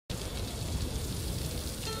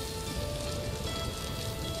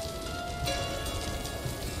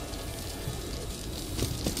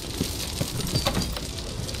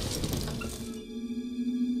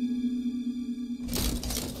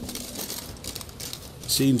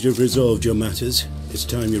Seems you've resolved your matters. It's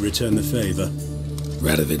time you return the favor.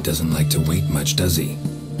 Rádófid doesn't like to wait much, does he?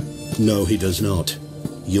 No, he does not.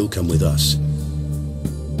 You'll come with us.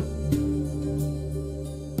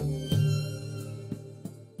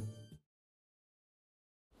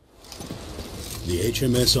 The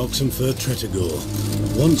HMS Oxenford Tretogor,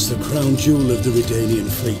 once the crown jewel of the Redanian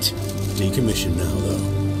fleet. Decommissioned now,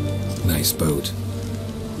 though. Nice boat.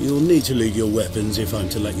 You'll need to leave your weapons if I'm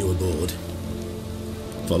to let you aboard.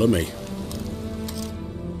 Follow me.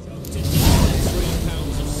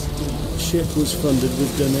 The ship was funded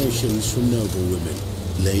with donations from noble women.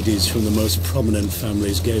 Ladies from the most prominent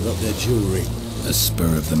families gave up their jewelry. A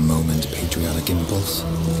spur-of-the-moment patriotic impulse?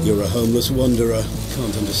 You're a homeless wanderer.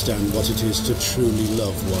 Can't understand what it is to truly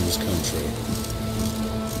love one's country.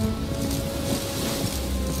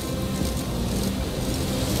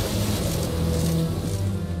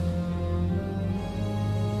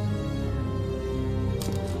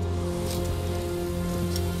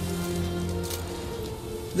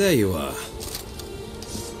 There you are.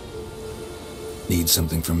 Need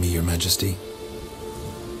something from me, Your Majesty?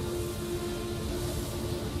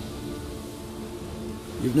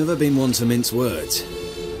 You've never been one to mince words.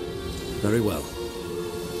 Very well.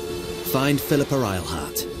 Find Philippa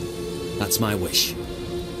Eilhart. That's my wish.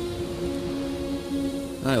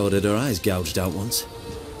 I ordered her eyes gouged out once.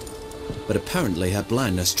 But apparently her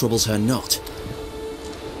blindness troubles her not.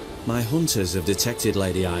 My hunters have detected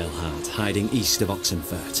Lady Eilhart hiding east of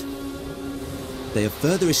Oxenfurt. They have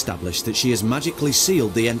further established that she has magically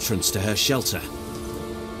sealed the entrance to her shelter.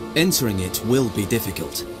 Entering it will be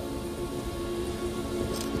difficult.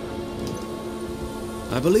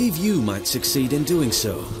 I believe you might succeed in doing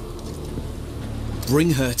so.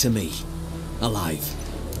 Bring her to me, alive.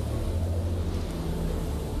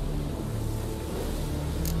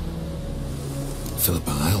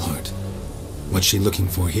 Philippa Eilhart. What's she looking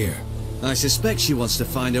for here? I suspect she wants to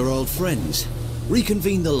find her old friends,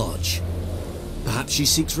 reconvene the lodge. Perhaps she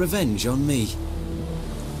seeks revenge on me.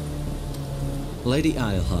 Lady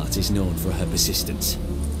Eilhart is known for her persistence.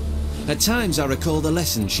 At times I recall the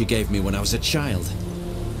lessons she gave me when I was a child.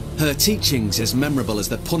 Her teachings as memorable as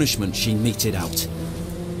the punishment she meted out.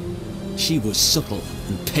 She was supple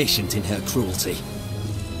and patient in her cruelty.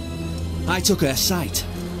 I took her sight,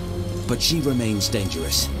 but she remains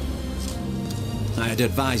dangerous. I'd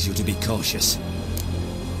advise you to be cautious.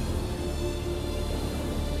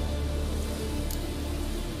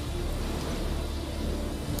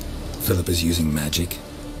 Philippa's using magic.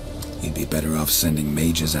 You'd be better off sending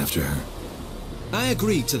mages after her. I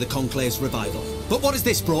agreed to the Conclave's revival, but what has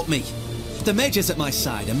this brought me? The mages at my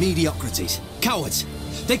side are mediocrities, cowards.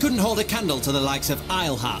 They couldn't hold a candle to the likes of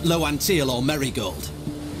Eilhart, Loantil or Merigold.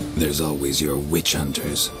 There's always your witch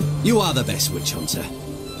hunters. You are the best witch hunter.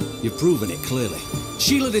 You've proven it clearly.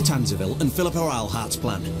 Sheila de Tanzeville and Philippa Eilhart's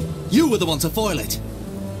plan. You were the one to foil it.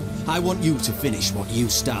 I want you to finish what you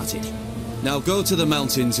started. Now go to the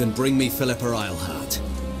mountains and bring me Philippa Eilhart.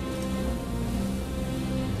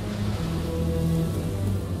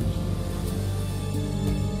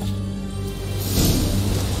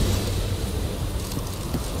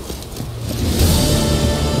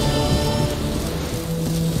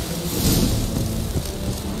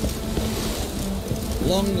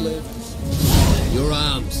 Long live your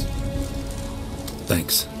arms.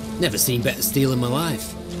 Thanks. Never seen better steel in my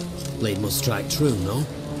life. Blade must strike true, no?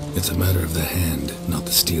 It's a matter of the hand, not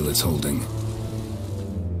the steel it's holding.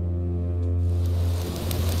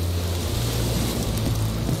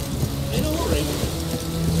 In a hurry.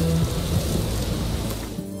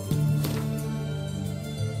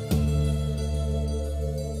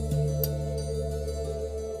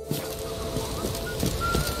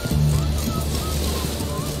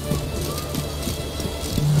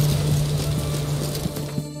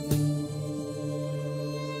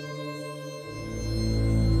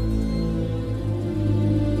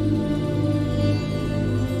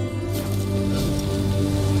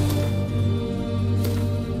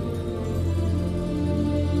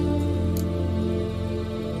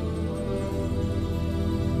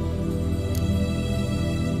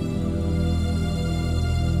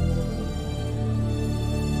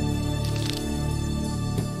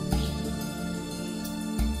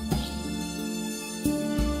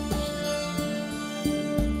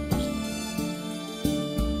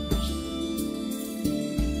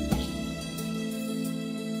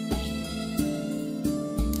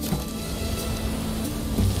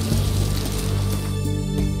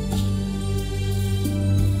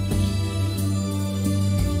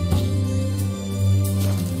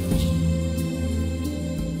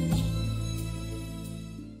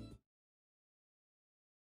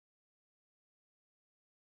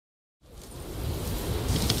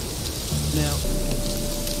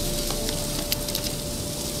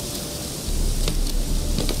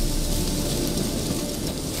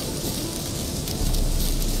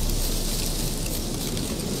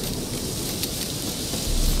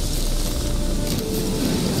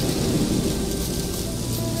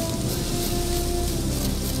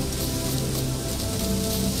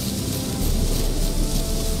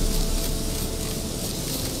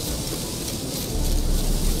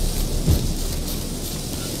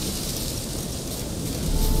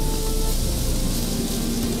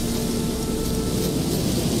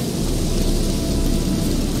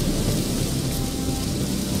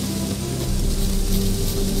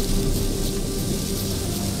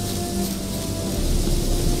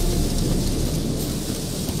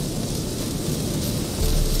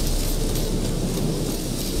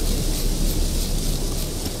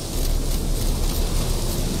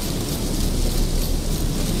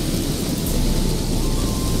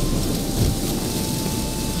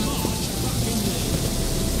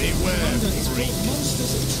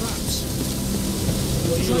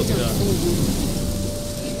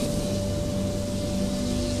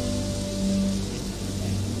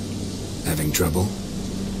 Having trouble?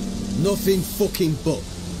 Nothing fucking but.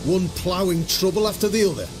 One ploughing trouble after the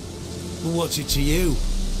other. Well, what's it to you?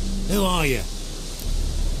 Who are you?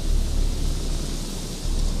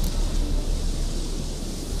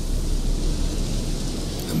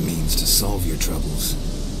 A means to solve your troubles.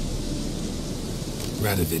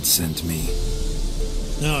 Rádófid sent me.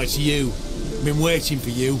 No, it's you. Been waiting for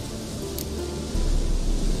you.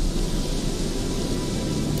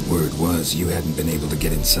 Word was you hadn't been able to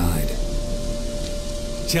get inside.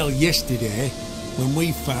 Till yesterday, when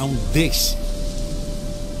we found this.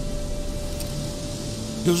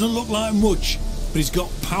 Doesn't look like much, but it's got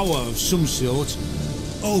power of some sort.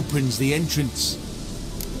 Opens the entrance.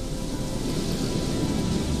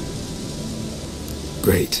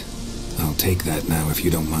 Great. I'll take that now if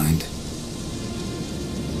you don't mind.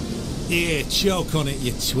 Here, choke on it,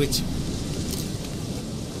 you twit.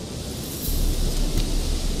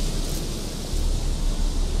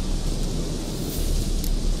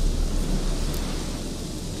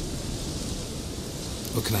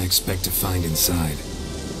 What can I expect to find inside?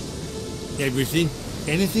 Everything.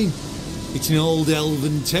 Anything. It's an old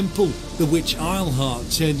elven temple, the witch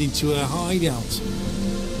Isleheart turned into a hideout.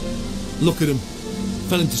 Look at him.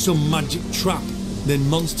 Fell into some magic trap, then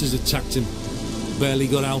monsters attacked him. Barely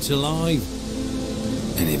got out alive.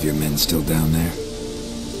 Any of your men still down there?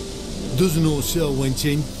 Dozen or so went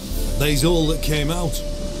in. They's all that came out.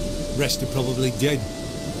 Rest are probably dead.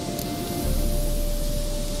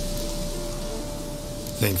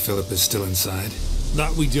 Think Philip is still inside?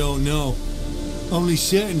 That we don't know. Only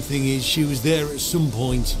certain thing is she was there at some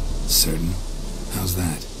point. Certain? How's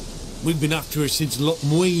that? We've been after her since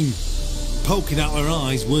Lochmuin. Poking out her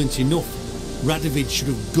eyes weren't enough. Rádófid should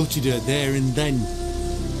have gutted her there and then.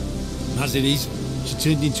 As it is, she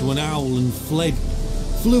turned into an owl and fled.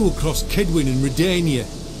 Flew across Kedwin and Redania.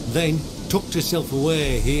 Then tucked herself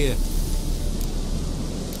away here.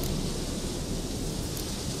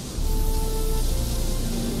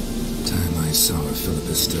 Time I saw her, Philip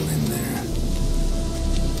is still in there.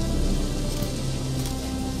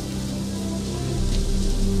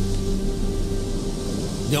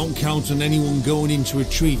 Don't count on anyone going in to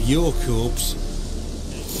retrieve your corpse.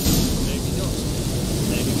 Maybe not.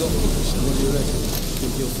 Maybe not. What do you reckon?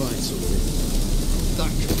 Think you'll find something?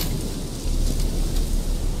 Thank you.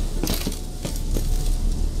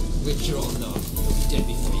 Witcher or not, you'll be dead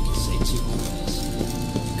before you can say 2 more words.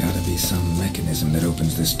 Gotta be some mechanism that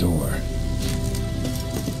opens this door.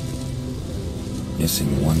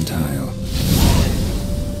 Missing one tile.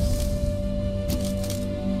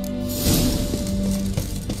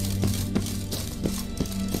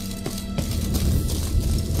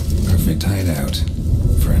 Perfect hideout.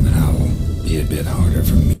 For an owl, be a bit harder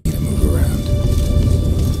for me to move around.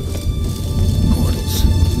 Portals.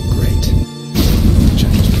 Great.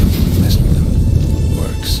 Chinese people messed with them.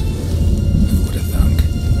 Works. Who would have thunk?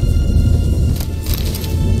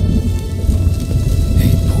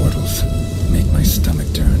 8 portals. Make my stomach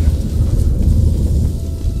turn.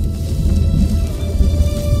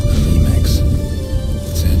 A Remax.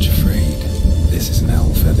 Sedge afraid. This is an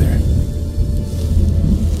owl feather.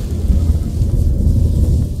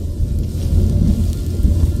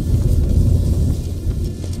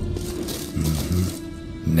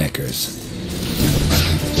 Neckers.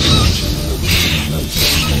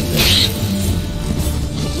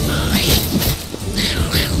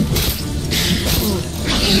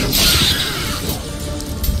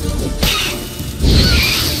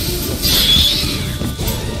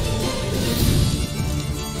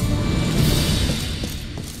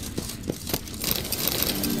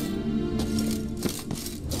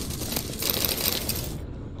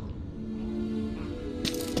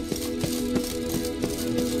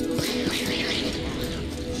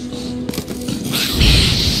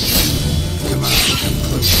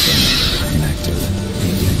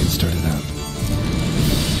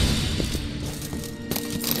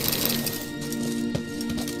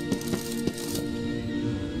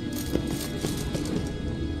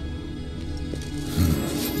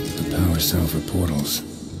 Cell for portals.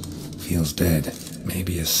 Feels dead.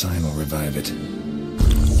 Maybe a sign will revive it.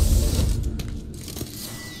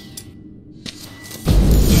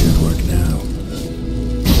 Should work now.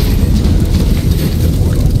 Get the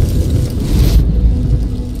portal.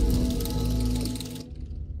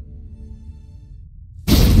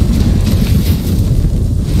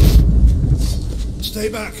 Stay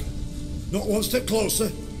back. Not one step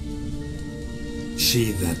closer.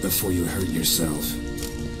 Sheathe that before you hurt yourself.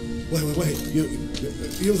 Wait.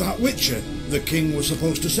 You're that Witcher the king was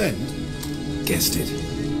supposed to send? Guessed it.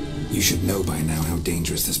 You should know by now how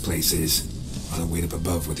dangerous this place is. I'll wait up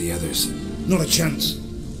above with the others. Not a chance.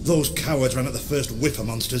 Those cowards ran at the first whiff of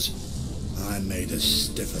monsters. I'm made of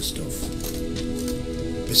stiffer stuff.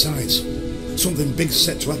 Besides, something big's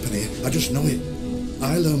set to happen here. I just know it.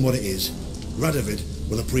 I learn what it is. Rádófid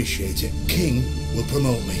will appreciate it. King will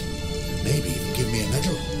promote me. Maybe even give me a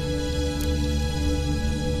medal.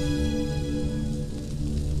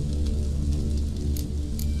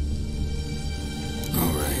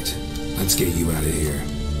 All right. Let's get you out of here.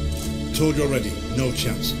 Told you already. No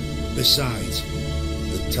chance. Besides,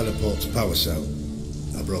 the teleport's power cell.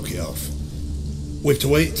 I broke it off. We have to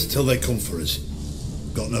wait till they come for us.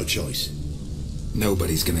 Got no choice.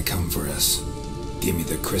 Nobody's gonna come for us. Give me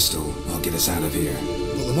the crystal, I'll get us out of here.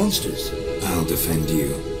 But the monsters? I'll defend you.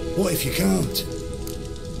 What if you can't?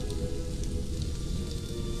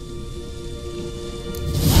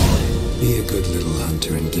 Be a good little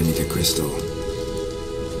hunter and give me the crystal.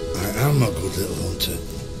 I am a good little hunter.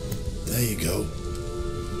 There you go.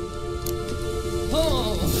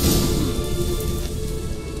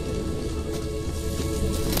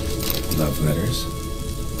 Love letters?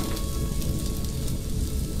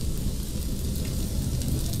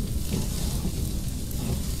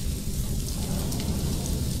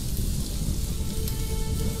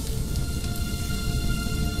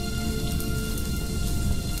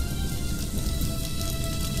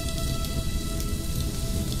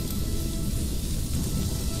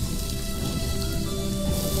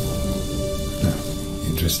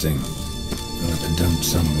 Interesting. I'll have to dump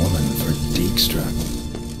some woman for Dijkstra.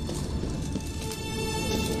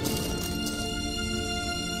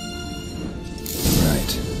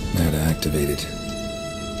 Right. Now to activate it.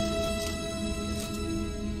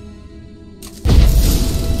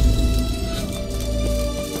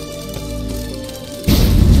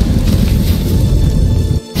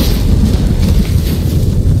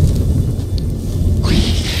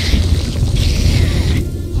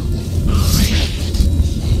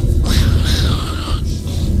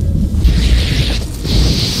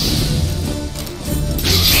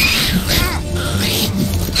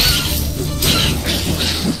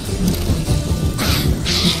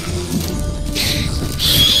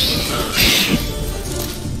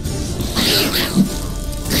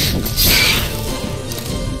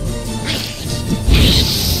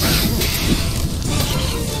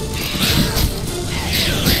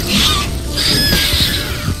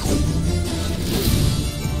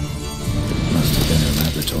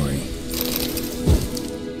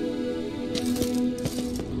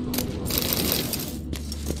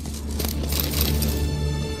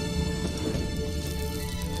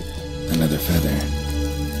 Another feather.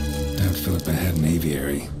 Doubt Philippa had an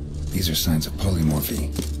aviary. These are signs of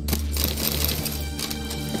polymorphy.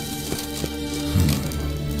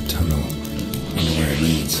 Tunnel. Wonder where it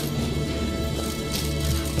leads.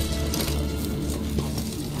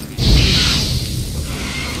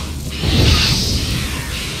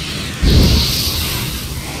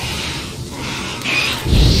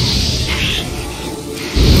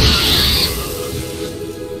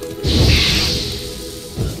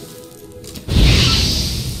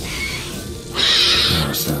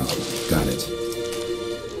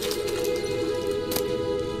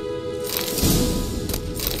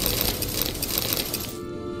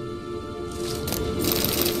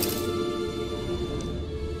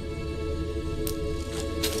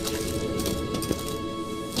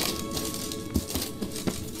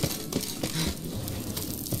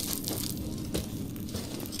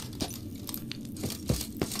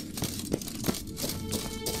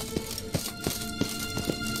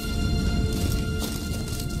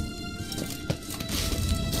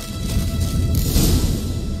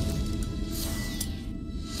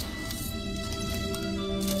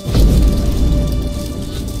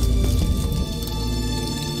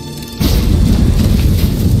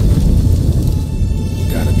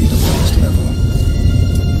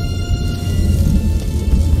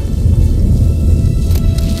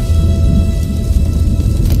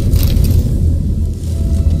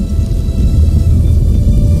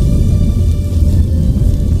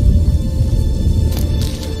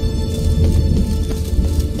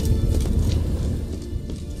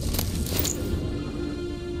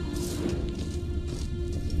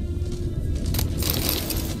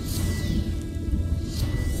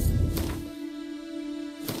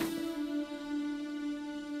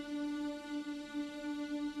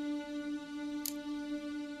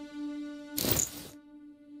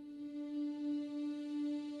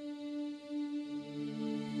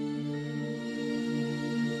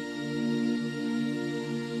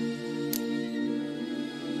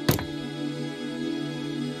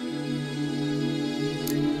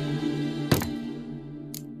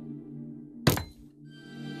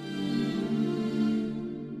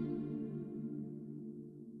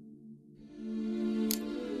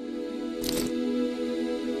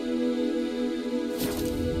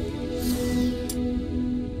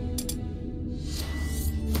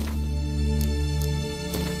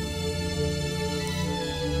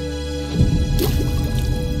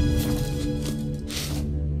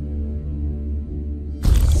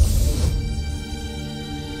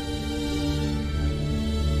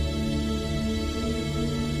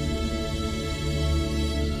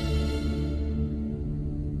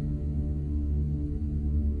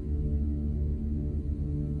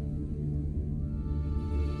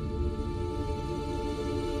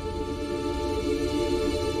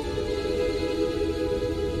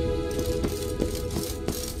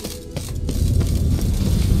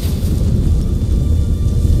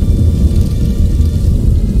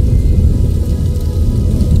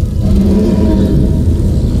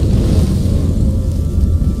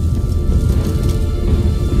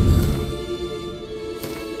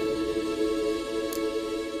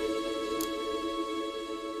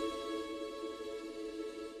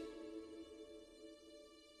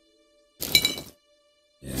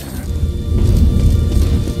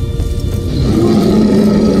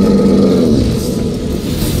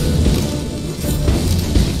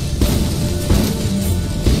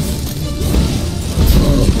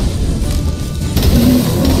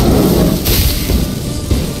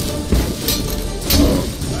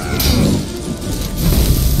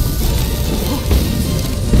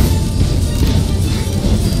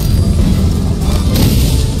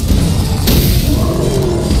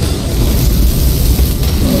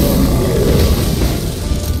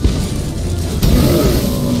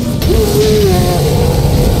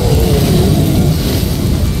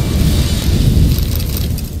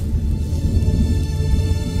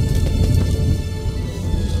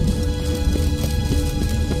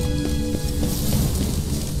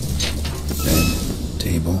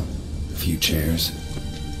 chairs.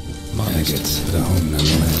 Maggots, but a home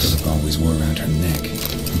nonetheless. Philip always wore around her neck.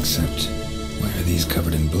 Except, why are these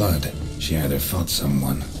covered in blood? She either fought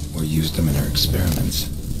someone, or used them in her experiments.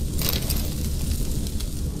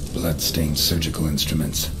 Blood-stained surgical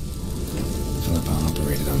instruments. Philippa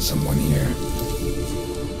operated on someone here.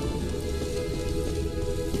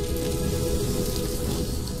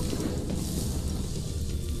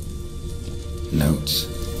 Notes.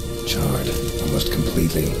 Charred, almost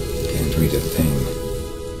completely. Can't read a thing.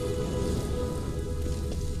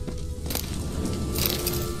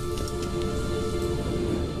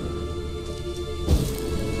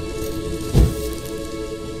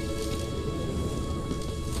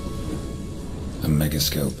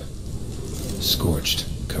 Megascope. Scorched,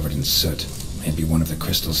 covered in soot. Maybe one of the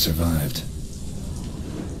crystals survived.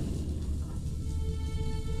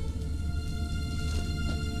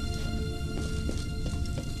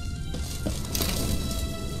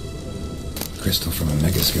 Crystal from a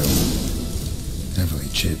megascope. Heavily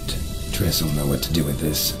chipped. Triss will know what to do with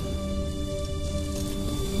this.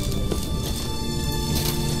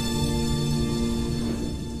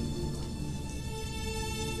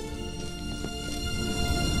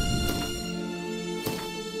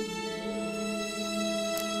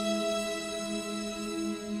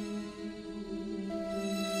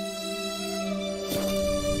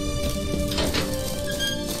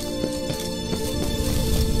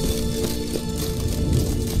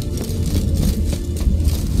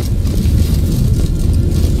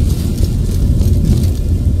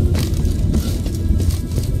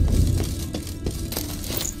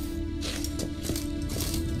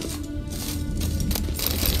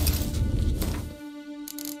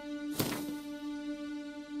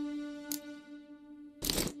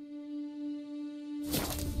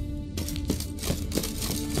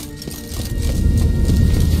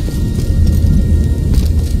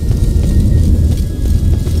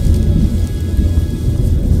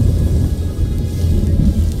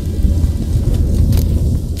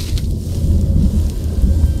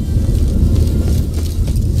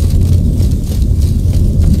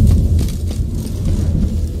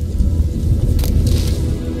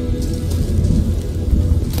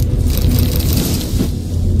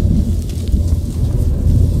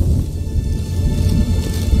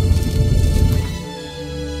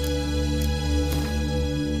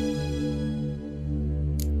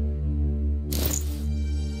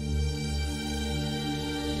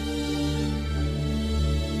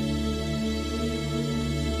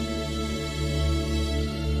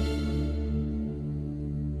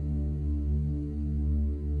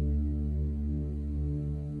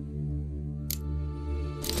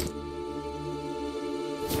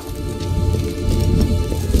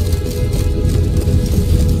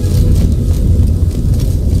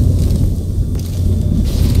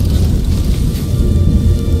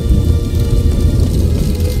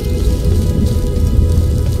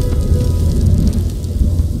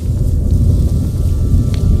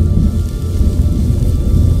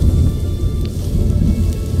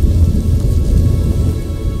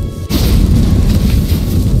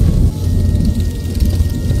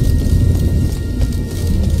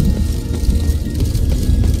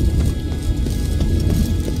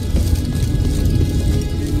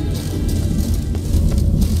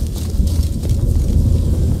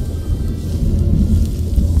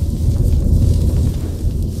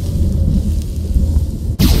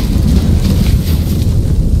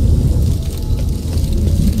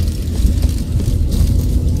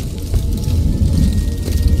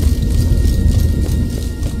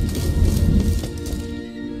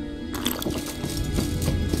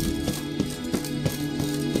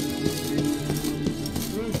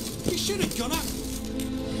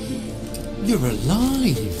 You're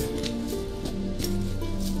alive!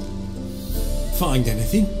 Find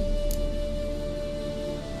anything?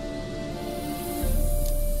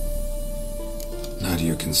 Not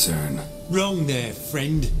your concern. Wrong there,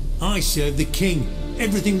 friend. I serve the king.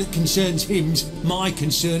 Everything that concerns him's my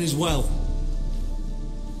concern as well.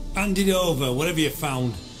 Hand it over, whatever you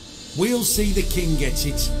found. We'll see the king gets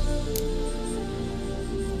it.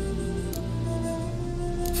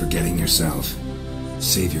 Forgetting yourself.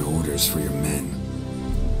 Save your orders for your men.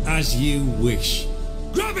 As you wish.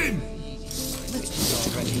 Grab him!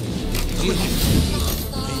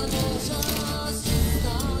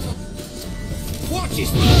 Watch his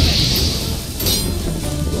burning!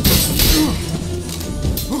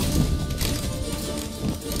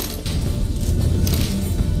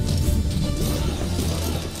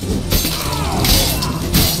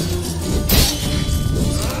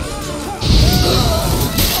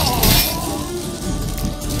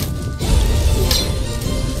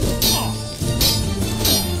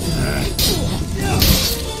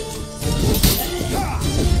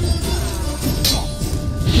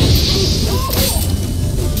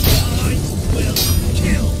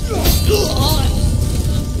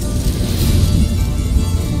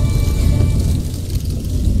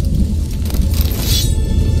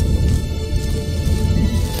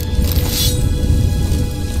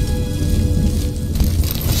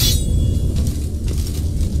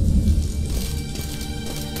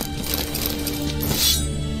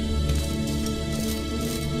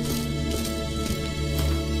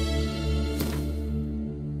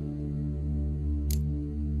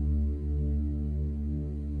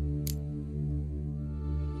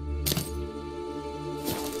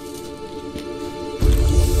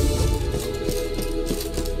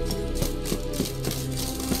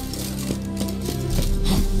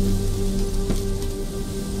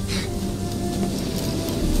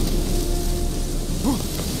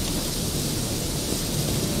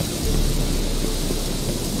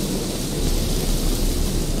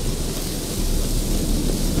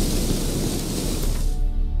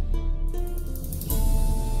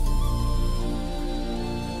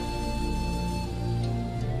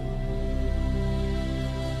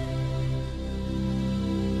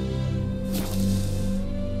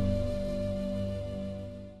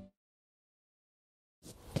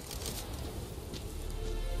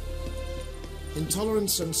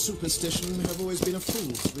 Intolerance and superstition have always been a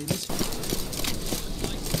fool's remit.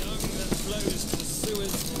 Like dung that flows to the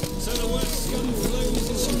sewers, so the word scum flows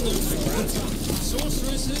into Novigrad.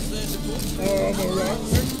 Sorceresses there to put.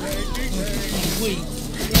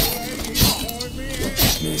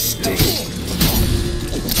 Mistake.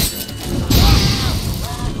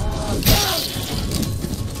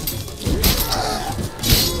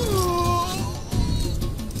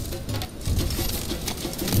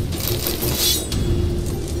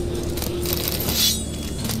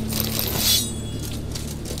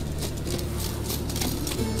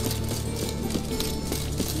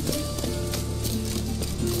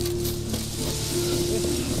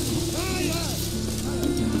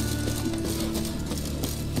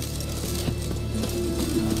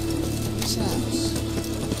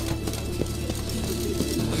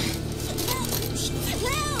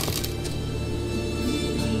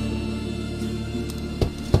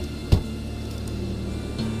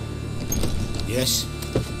 Yes?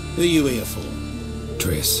 Who are you here for?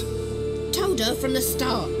 Triss. Told her from the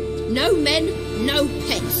start. No men, no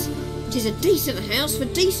pets. It is a decent house for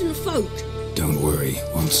decent folk. Don't worry,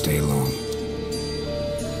 won't stay long.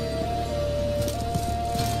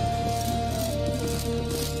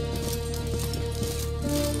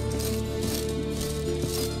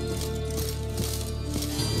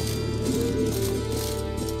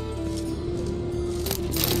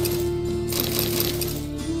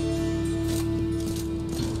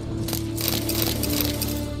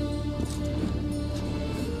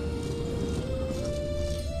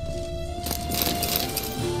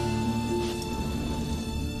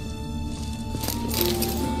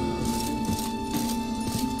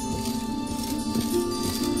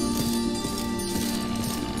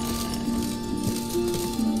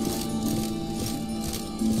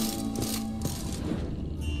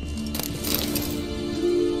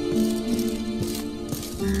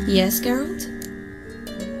 Yes, Geralt?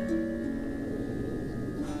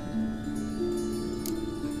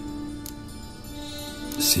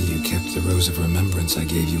 See, you kept the rose of remembrance I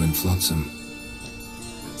gave you in Flotsam.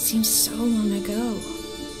 Seems so long ago.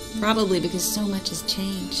 Probably because so much has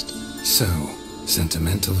changed. So,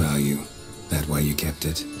 sentimental value. That why you kept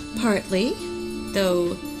it? Partly,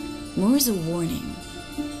 though more as a warning.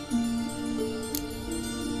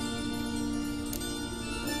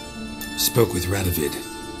 Spoke with Rádófid.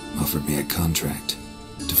 Offered me a contract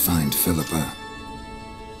to find Philippa.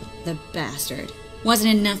 The bastard.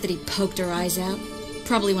 Wasn't enough that he poked her eyes out?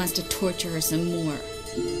 Probably wants to torture her some more.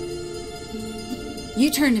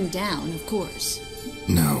 You turned him down, of course.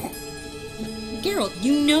 No. Geralt,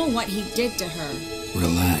 you know what he did to her.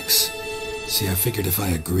 Relax. See, I figured if I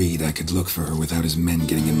agreed, I could look for her without his men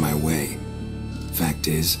getting in my way. Fact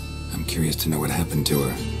is, I'm curious to know what happened to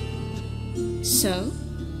her. So?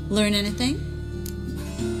 Learn anything?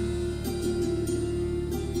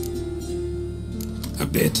 A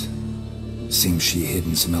bit. Seems she hid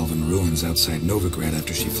in some elven ruins outside Novigrad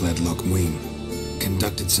after she fled Loch Muin.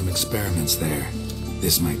 Conducted some experiments there.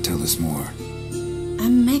 This might tell us more. A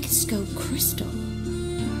megascope crystal.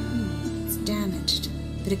 It's damaged,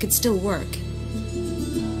 but it could still work.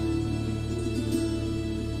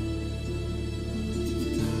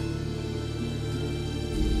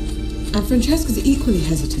 And Francesca's equally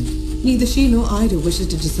hesitant. Neither she nor Ida wishes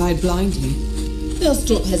to decide blindly. They'll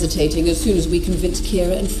stop hesitating as soon as we convince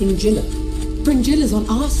Kira and Fringilla. Fringilla's on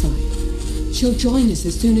our side. She'll join us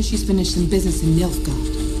as soon as she's finished some business in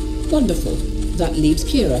Nilfgaard. Wonderful. That leaves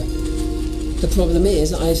Kira. The problem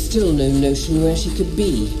is, I've still no notion where she could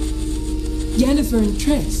be. Yennefer and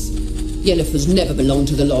Triss. Yennefer's never belonged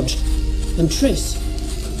to the Lodge. And Triss?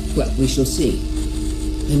 Well, we shall see.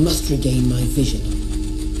 I must regain my vision.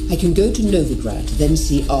 I can go to Novigrad, then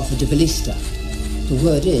see Arthur de Ballista. The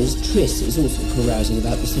word is, Triss is also carousing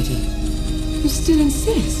about the city. You still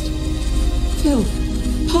insist? Phil,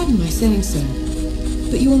 pardon my saying so,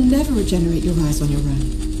 but you will never regenerate your eyes on your own.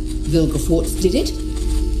 Vilgefortz did it.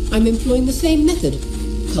 I'm employing the same method,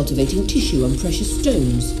 cultivating tissue and precious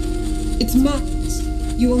stones. It's madness.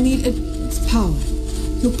 You will need its power.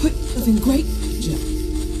 You'll put yourself in great danger.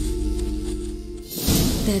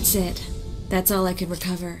 That's it. That's all I could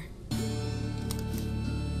recover.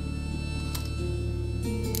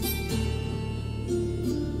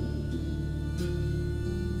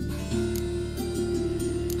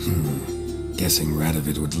 Guessing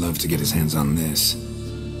Rádófid would love to get his hands on this.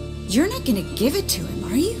 You're not gonna give it to him,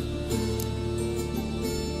 are you?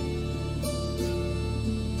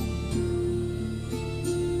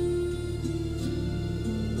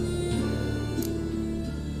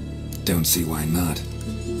 Don't see why not.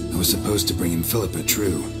 I was supposed to bring in Philippa,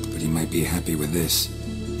 true, but he might be happy with this.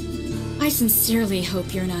 I sincerely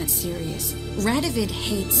hope you're not serious. Rádófid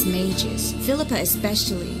hates mages, Philippa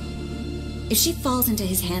especially. If she falls into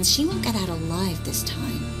his hands, she won't get out alive this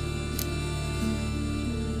time.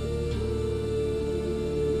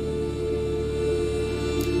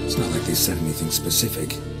 It's not like they said anything specific.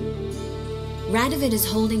 Rádófid is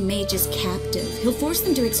holding mages captive. He'll force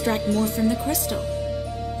them to extract more from the crystal.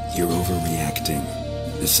 You're overreacting.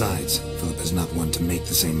 Besides, Philippa's not one to make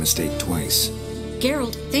the same mistake twice.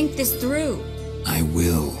 Geralt, think this through. I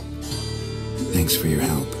will. Thanks for your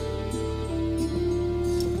help.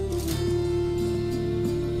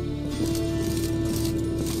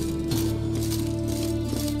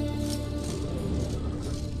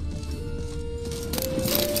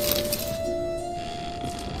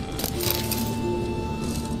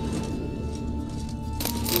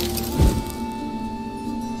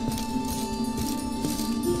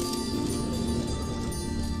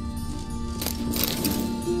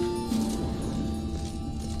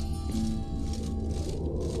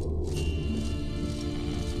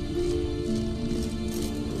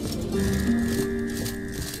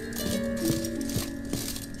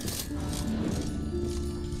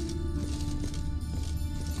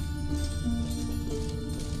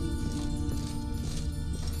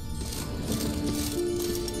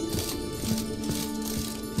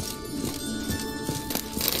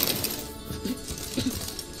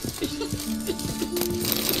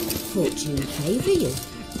 Fortune favour you.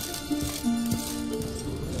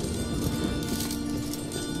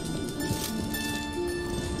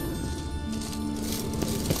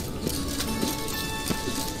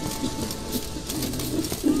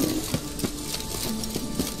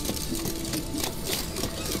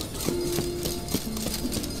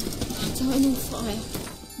 I'm on fire.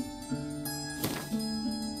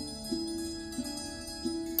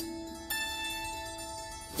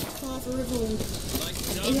 Father of all.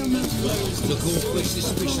 Look awfully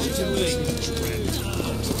suspicious to me.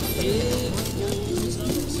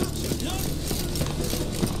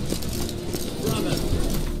 Brother.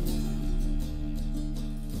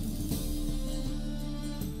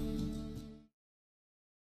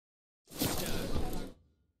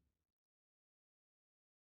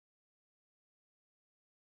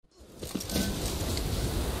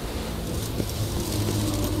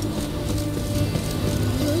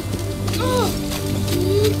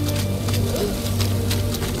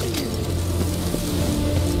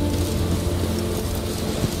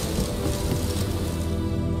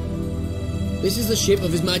 This is the ship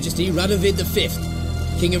of His Majesty Rádófid V,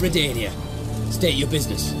 King of Redania. State your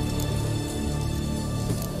business.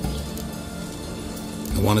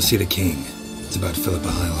 I want to see the king. It's about Philippa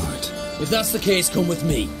Eilhart. If that's the case, come with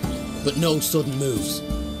me. But no sudden moves.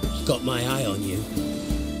 Got my eye on you.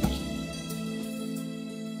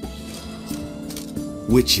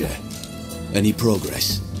 Witcher, any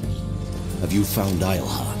progress? Have you found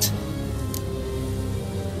Eilhart?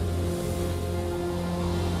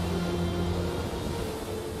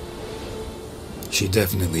 She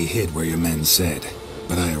definitely hid where your men said,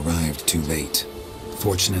 but I arrived too late.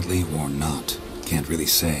 Fortunately or not, can't really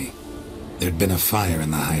say. There'd been a fire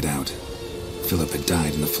in the hideout. Philip had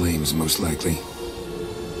died in the flames, most likely.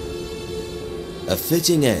 A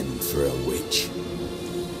fitting end for a witch.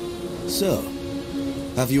 So,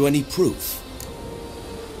 have you any proof?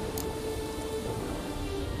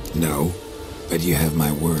 No, but you have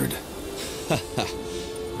my word.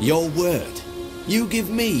 Your word? You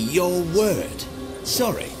give me your word?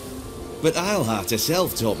 Sorry, but Eilhart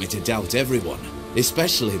herself taught me to doubt everyone,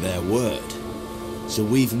 especially their word. So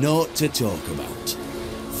we've naught to talk about.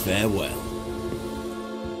 Farewell.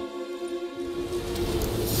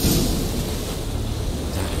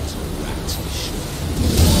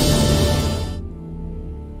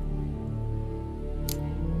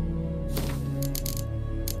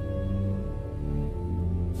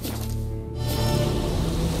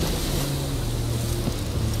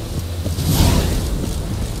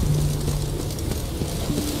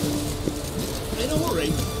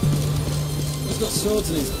 Swords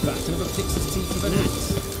in his back and never picks his teeth with an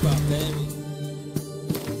axe. Barbarian.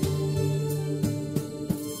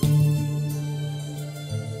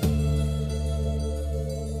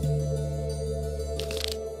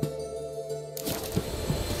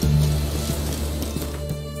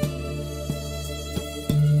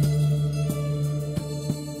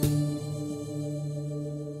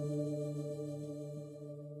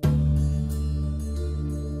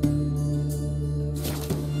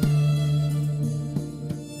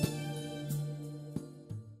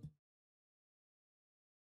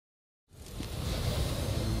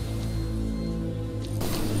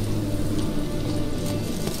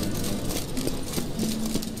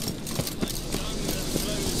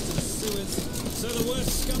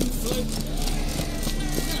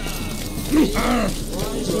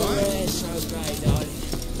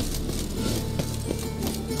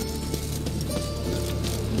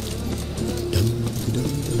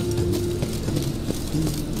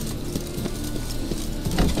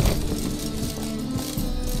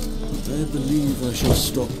 I believe I shall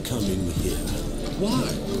stop coming here. Why?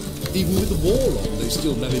 Even with the war on, they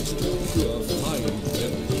still managed to procure fine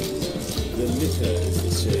beverages. The liquor is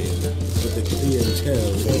the same, but the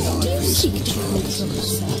clientele... Do seek to control, sir.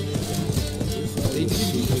 They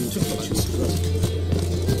seeking to get you drunk.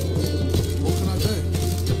 What can I do?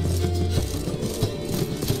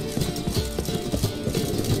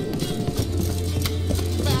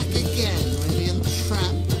 Back again, Rivian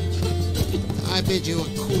Trap. I bid you a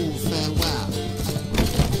cool farewell.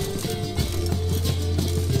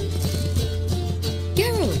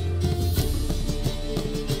 Geralt!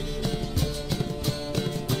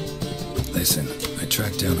 Listen, I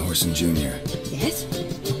tracked down Horson Jr. Yes?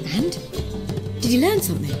 And? Did you learn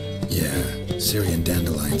something? Yeah, Ciri and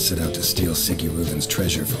Dاندلاين set out to steal Siggy Reuven's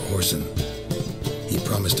treasure for Horson. He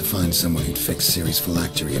promised to find someone who'd fix Ciri's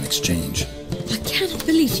phylactery in exchange. I cannot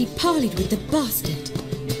believe she parleyed with the bastard.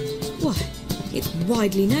 Why, it's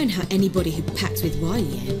widely known how anybody who packs with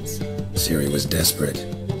wily ends. Ciri was desperate,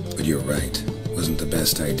 but you're right, wasn't the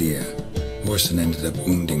best idea. Horson ended up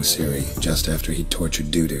wounding Ciri just after he tortured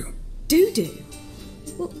Dudu. Dudu?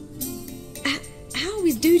 Well, how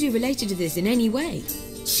is Dudu related to this in any way?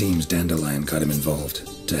 Seems Dاندلاين got him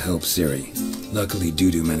involved, to help Ciri. Luckily,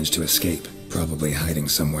 Dudu managed to escape, probably hiding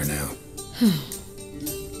somewhere now.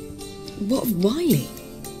 What of Wiley?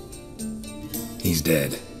 He's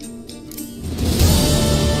dead.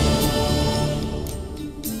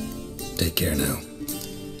 Take care now.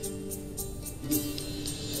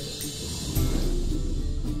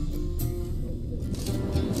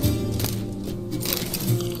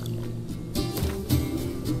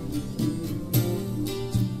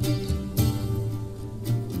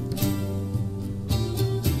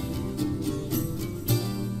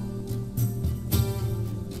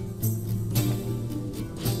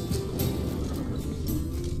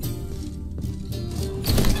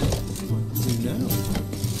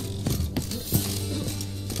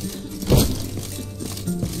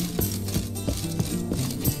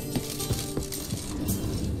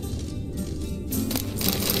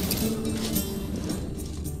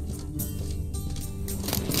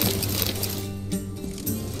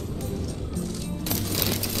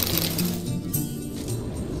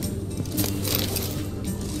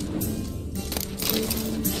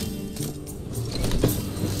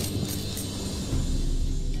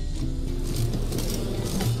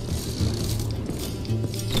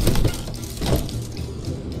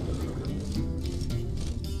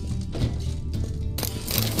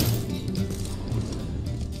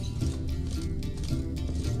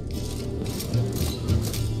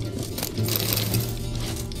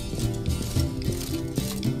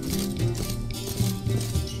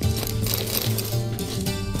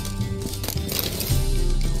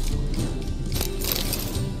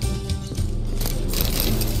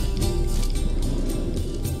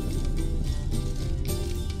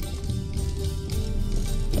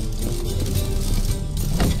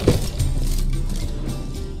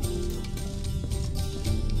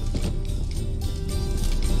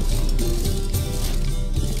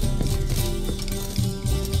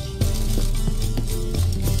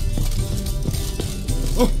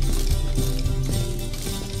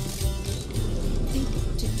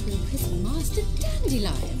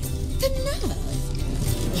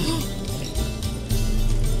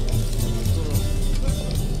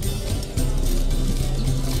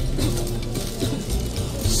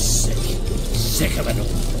 Sick of it all.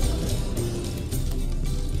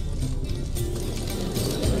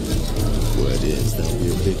 Word is there'll be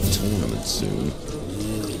a big tournament soon.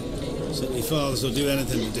 Certainly fathers will do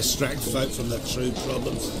anything to distract folk from their true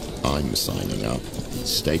problems. I'm signing up.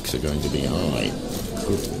 Stakes are going to be high.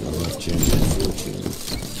 Could be a life-changing fortune.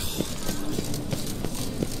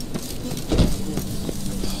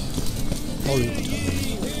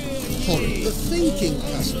 Horrid. The thinking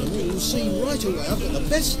customer will see right away I've got the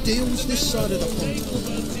best deals this side of the pond.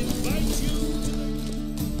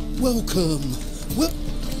 Welcome.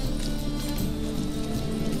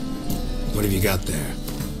 What have you got there?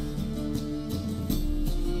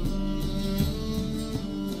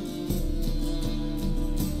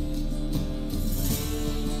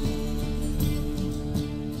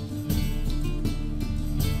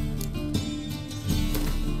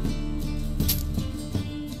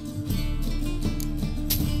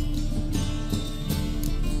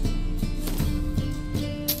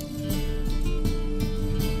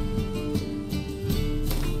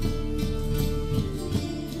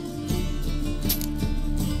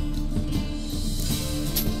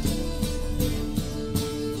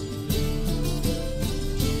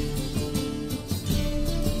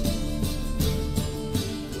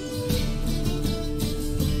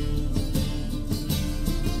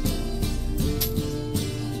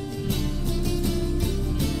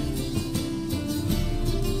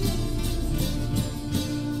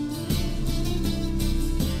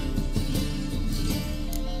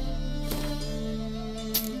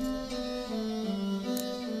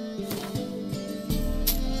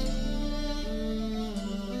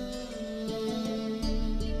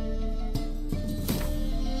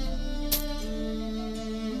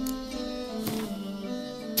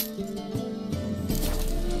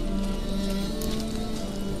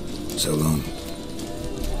 So long.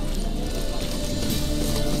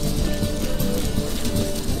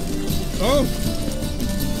 Oh!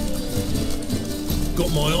 Got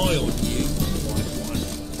my eye on you.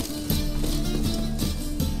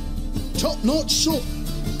 Top-notch soup.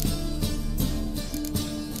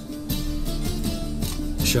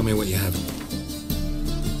 Show me what you have.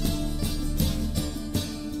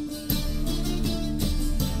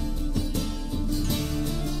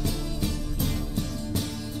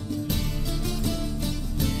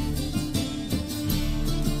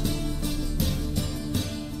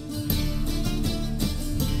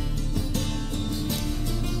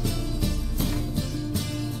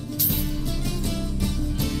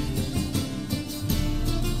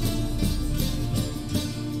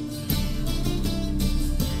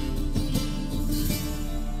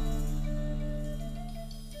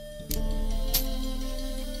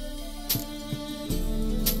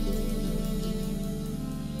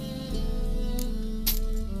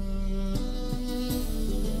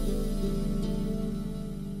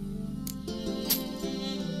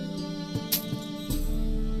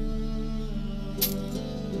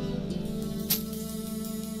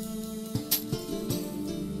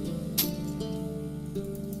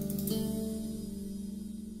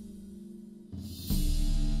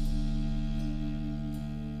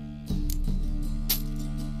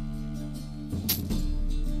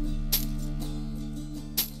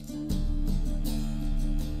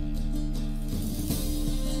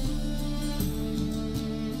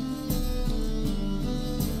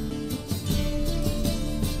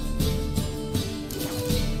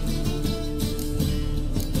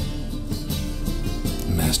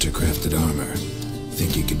 Crafted armor.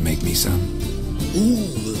 Think you could make me some?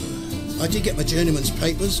 Ooh, I did get my journeyman's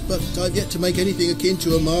papers, but I've yet to make anything akin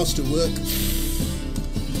to a masterwork.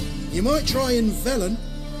 You might try in Velen.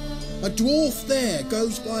 A dwarf there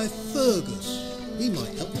goes by Fergus. He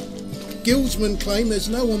might help. Guildsmen claim there's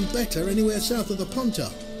no one better anywhere south of the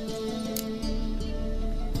Pontar.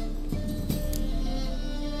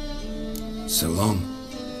 So long.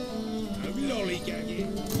 No lollygagging.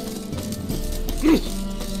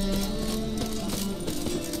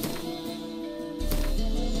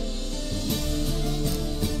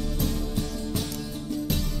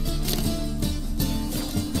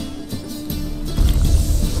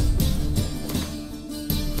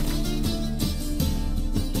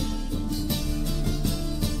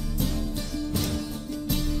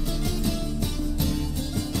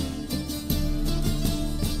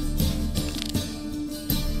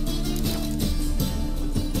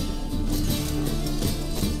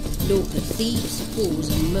 Look at thieves, fools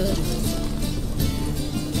and murderers.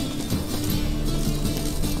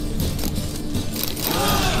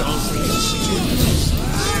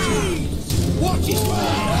 Watch his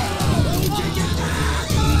way!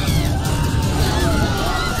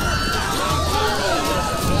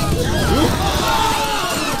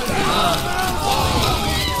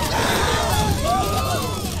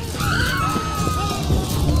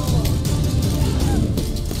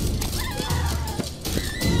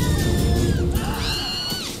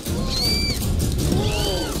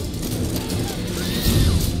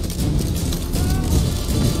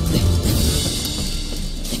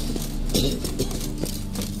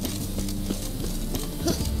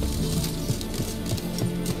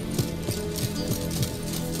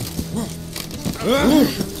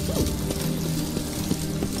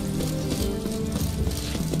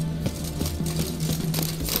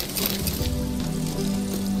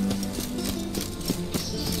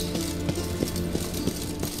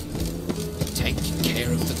 Take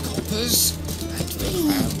care of the coppers and the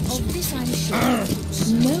hounds. Of this I'm sure.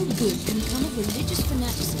 No good can come of religious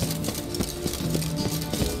fanaticism.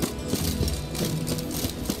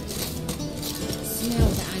 Smell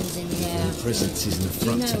the hands in the air. Your presence is an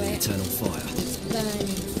affront to the eternal fire. It's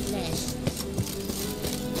burning flesh.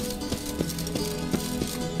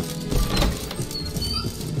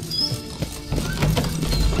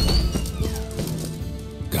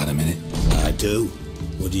 Got a minute? I do.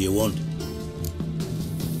 What do you want?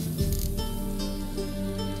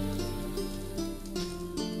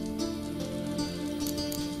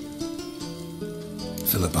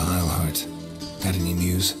 Philippa Eilhart. Had any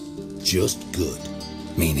news? Just good.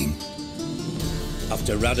 Meaning?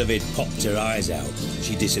 After Rádófid popped her eyes out,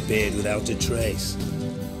 she disappeared without a trace.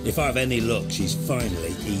 If I've any luck, she's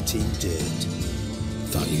finally eating dirt.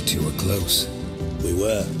 Thought you two were close. We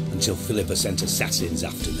were, until Philippa sent assassins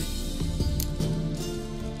after me.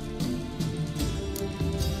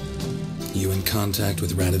 You in contact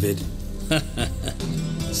with Rádófid?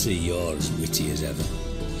 See, you're as witty as ever.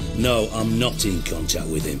 No, I'm not in contact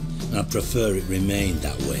with him. I prefer it remained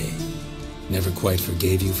that way. Never quite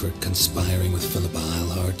forgave you for conspiring with Philippa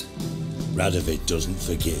Eilhart? Rádófid doesn't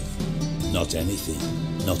forgive. Not anything.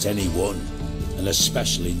 Not anyone. And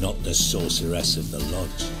especially not the sorceress of the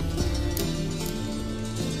lodge.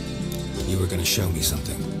 You were gonna show me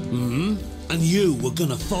something. Mm-hmm. And you were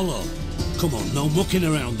gonna follow. Come on, no mucking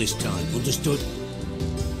around this time, understood?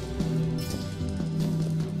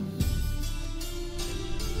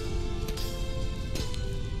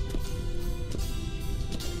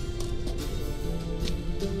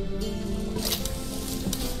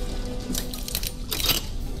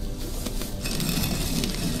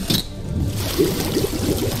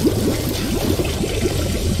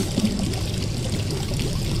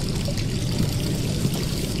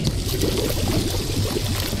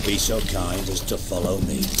 Be so kind as to follow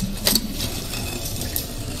me.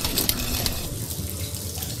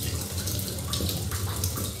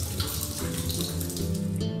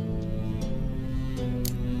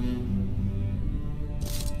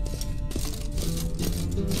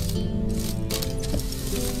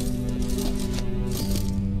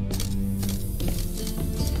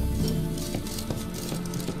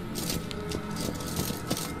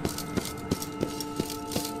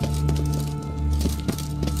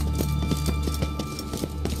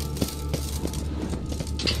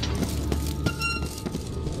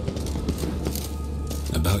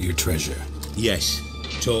 About your treasure. Yes,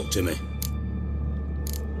 talk to me.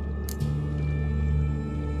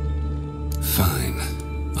 Fine,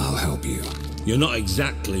 I'll help you. You're not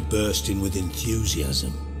exactly bursting with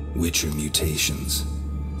enthusiasm. Witcher mutations.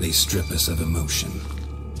 They strip us of emotion.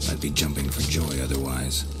 I'd be jumping for joy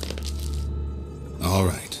otherwise. All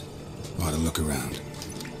right, ought to look around.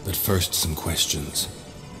 But first, some questions.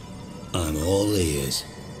 I'm all ears.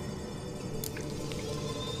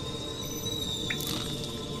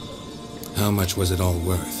 How much was it all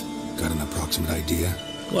worth? Got an approximate idea?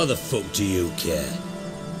 Why the fuck do you care?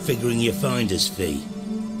 Figuring your finder's fee.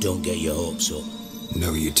 Don't get your hopes up.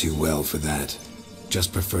 Know you too well for that.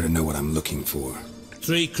 Just prefer to know what I'm looking for.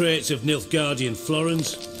 3 crates of Nilfgaardian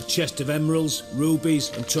florins, a chest of emeralds, rubies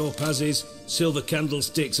and topazes, silver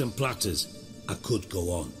candlesticks and platters. I could go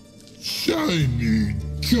on. Shiny,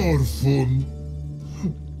 careful.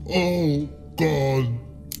 All gone.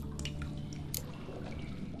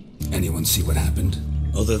 Anyone see what happened?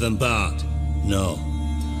 Other than Bart? No.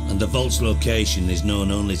 And the vault's location is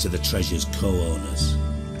known only to the treasure's co-owners.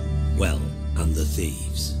 Well, and the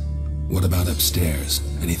thieves. What about upstairs?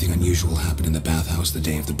 Anything unusual happen in the bathhouse the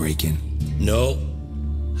day of the break-in? No.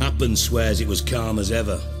 Happen swears it was calm as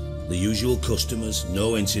ever. The usual customers,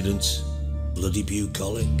 no incidents. Bloody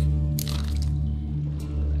bucolic.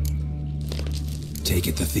 Take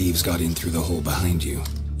it the thieves got in through the hole behind you.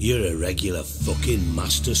 You're a regular fucking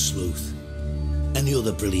master sleuth. Any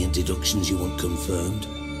other brilliant deductions you want confirmed?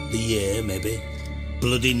 The year, maybe?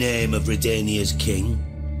 Bloody name of Redania's king?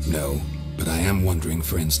 No, but I am wondering,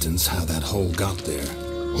 for instance, how that hole got there.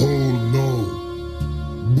 Hole no.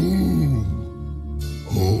 Boom.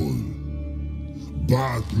 Hole.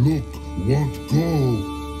 Bad look won't go.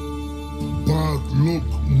 Bad look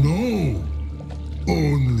no.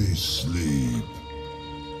 Only sleep.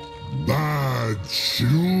 Bad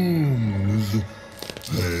shrooms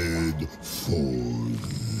head for.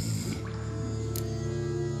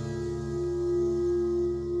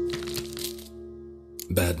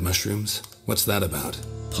 Bad mushrooms? What's that about?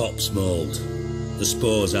 Pops mold. The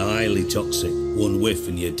spores are highly toxic. One whiff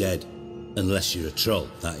and you're dead. Unless you're a troll,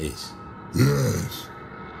 that is. Yes.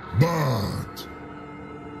 Bad.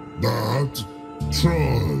 Bad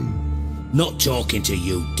troll. Not talking to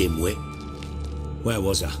you, dimwit. Where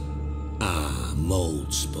was I? Ah,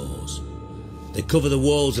 mold spores. They cover the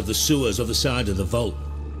walls of the sewers other side of the vault.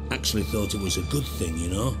 Actually thought it was a good thing, you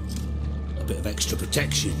know? A bit of extra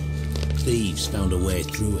protection. Thieves found a way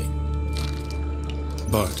through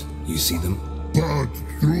it. Bart, you see them? Bart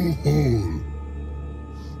through hole.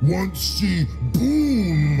 Once see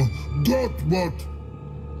boom. Got what?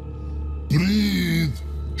 Breathe.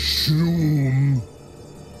 Shroom.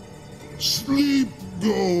 Sleep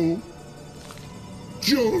go.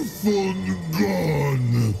 Your phone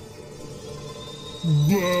gone.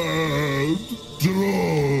 Bad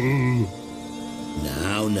troll.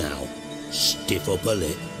 Now, stiff up a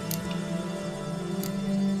lip.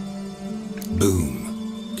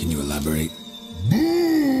 Boom. Can you elaborate? Boom.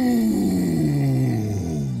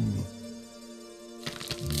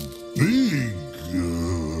 Big.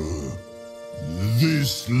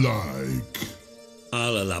 This like.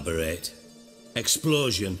 I'll elaborate.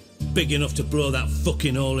 Explosion. Big enough to blow that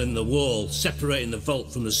fucking hole in the wall, separating the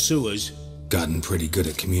vault from the sewers. Gotten pretty good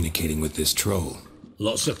at communicating with this troll.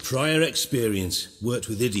 Lots of prior experience. Worked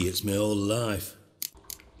with idiots my whole life.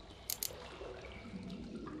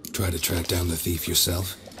 Try to track down the thief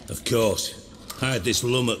yourself? Of course. Hired this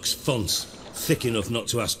lummox, Fonz, thick enough not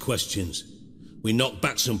to ask questions. We knocked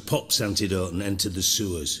back some pop's antidote and entered the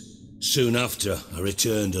sewers. Soon after, I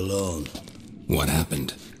returned alone. What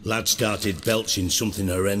happened? Lad started belching something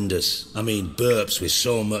horrendous. I mean, burps with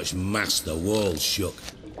so much mass the walls shook.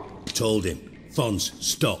 Told him, Fonz,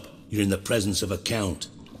 stop. You're in the presence of a count.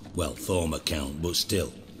 Well, former count, but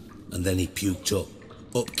still. And then he puked up.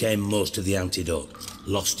 Up came most of the antidote.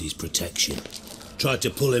 Lost his protection. Tried to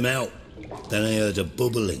pull him out. Then I heard a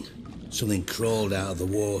bubbling. Something crawled out of the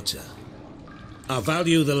water. I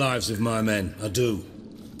value the lives of my men, I do.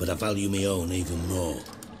 But I value my own even more.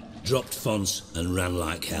 Dropped Fonz and ran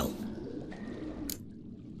like hell.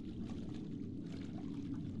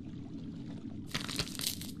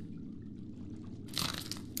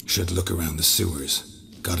 Should look around the sewers.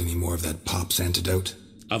 Got any more of that pop's antidote?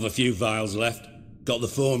 I've a few vials left. Got the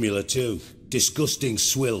formula too. Disgusting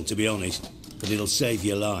swill, to be honest. But it'll save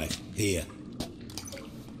your life. Here.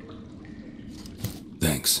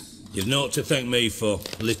 Thanks. You've naught to thank me for,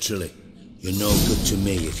 literally. You're no good to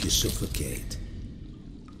me if you suffocate.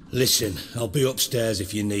 Listen, I'll be upstairs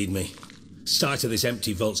if you need me. Sight of this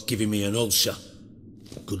empty vault's giving me an ulcer.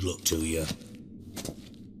 Good luck to you.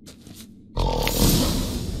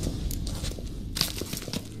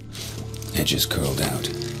 Edges curled out.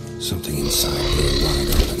 Something inside blew wide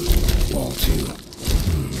open. Wall too.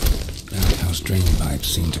 Outhouse drain pipes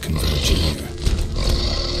seem to converge here.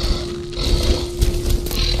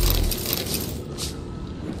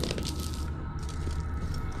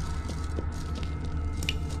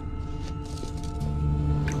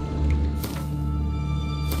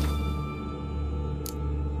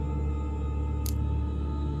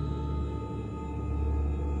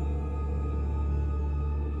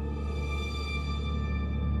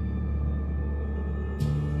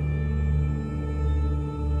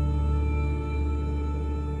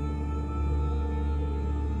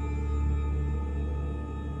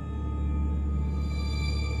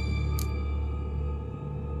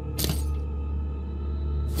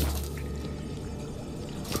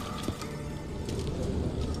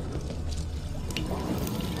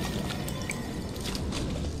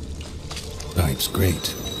 Pipe's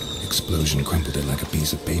great. Explosion crumpled it like a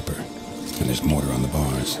piece of paper. And there's mortar on the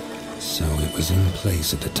bars. So it was in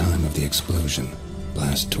place at the time of the explosion.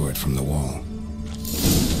 Blast tore it from the wall.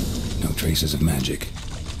 No traces of magic.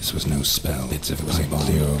 This was no spell. Bits of pipe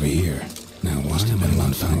clear over here. Now why am I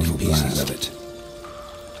not finding pieces of it?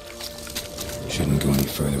 Shouldn't go any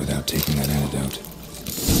further without taking that antidote.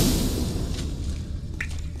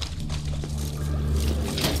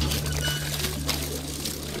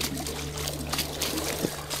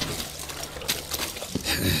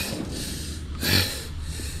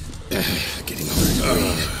 Getting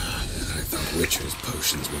hard. I thought Witcher's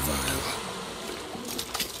potions were vile.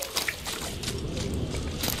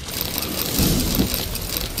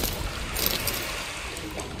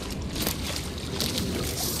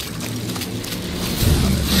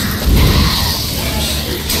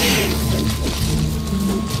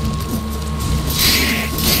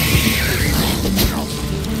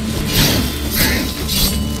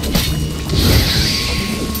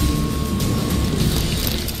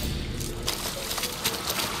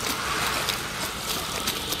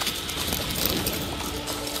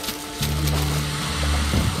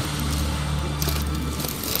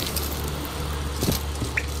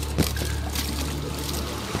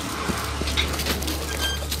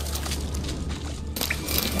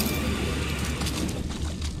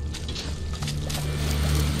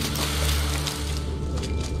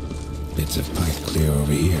 Bits of pipe clear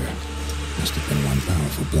over here. Must have been one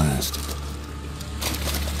powerful blast.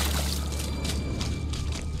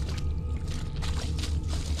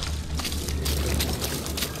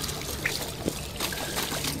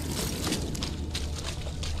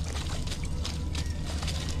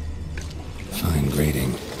 Fine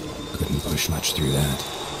grating. Couldn't push much through that.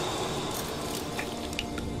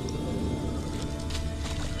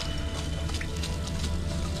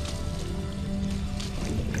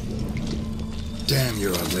 Damn,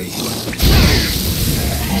 you're ugly.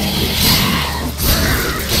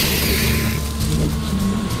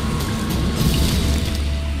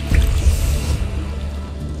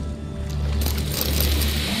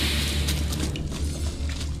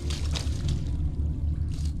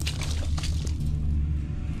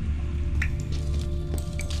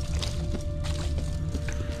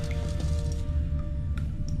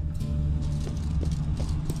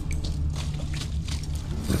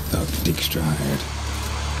 The thug Dijkstra hired.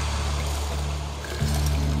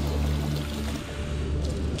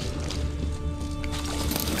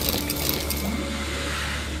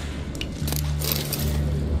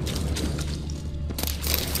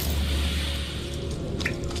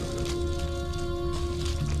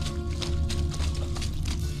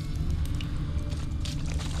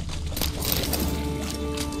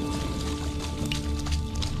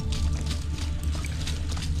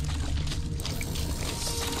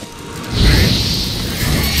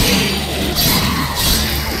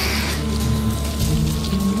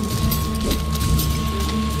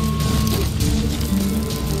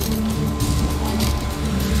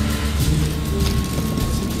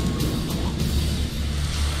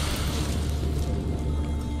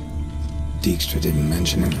 Dijkstra didn't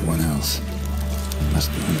mention anyone else.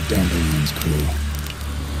 Must be one of Dandelaine's crew.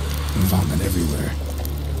 Vomit everywhere.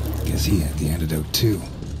 Guess he had the antidote too.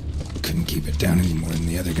 Couldn't keep it down any more than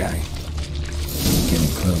the other guy.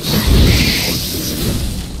 Getting close.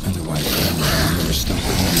 Corpses. Otherwise, I'll never stop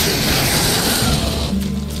the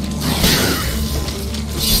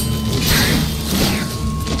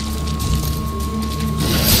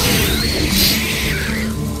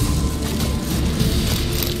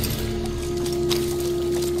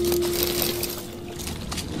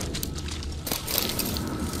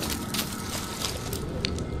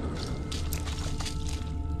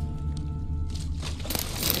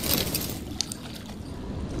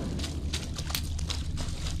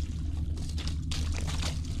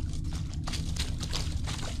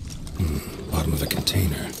bottom of a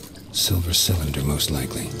container. Silver cylinder, most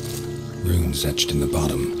likely. Runes etched in the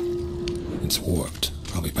bottom. It's warped,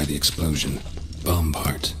 probably by the explosion. Bomb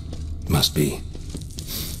part. Must be.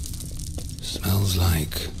 Smells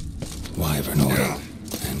like wyvern oil.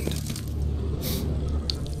 And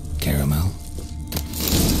caramel.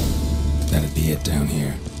 That'd be it down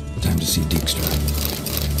here. Time to see Dijkstra.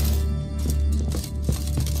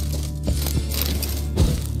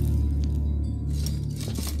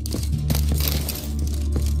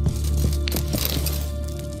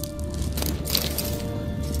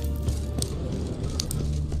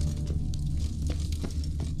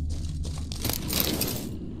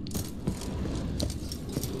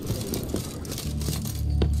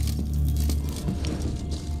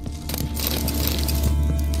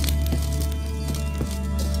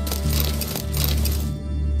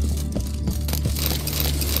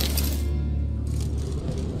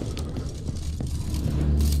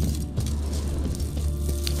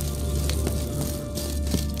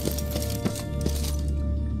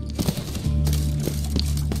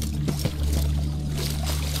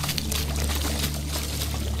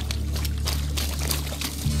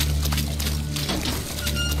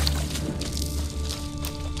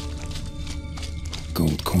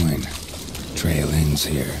 Gold coin. Trail ends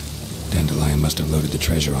here. Dandelion must have loaded the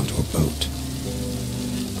treasure onto a boat.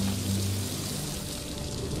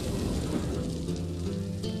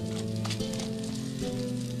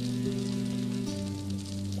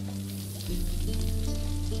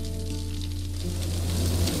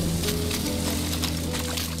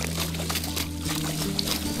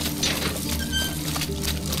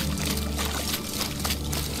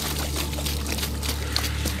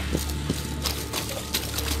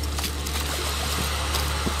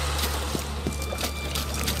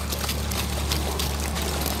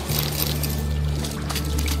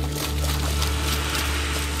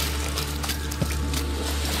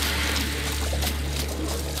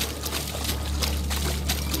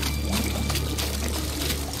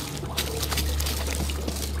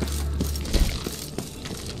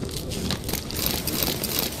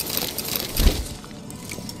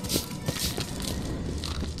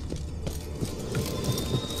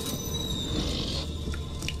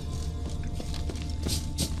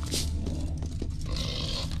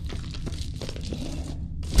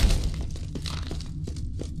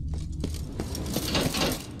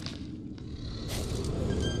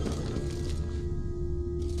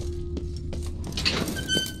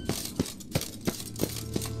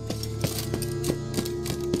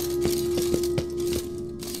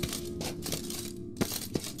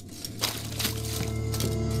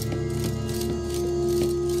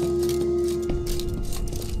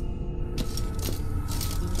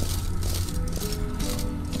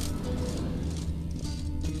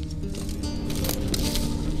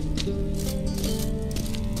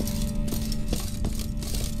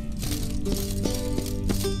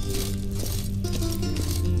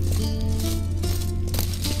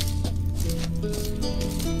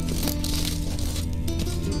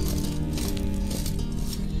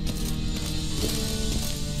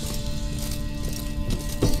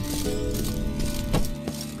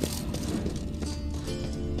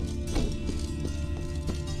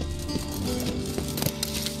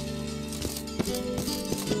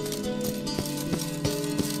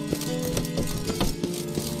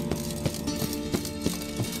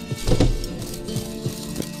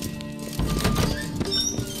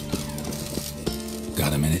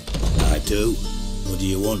 Got a minute? I do. What do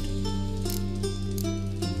you want?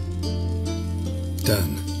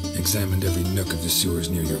 Done. Examined every nook of the sewers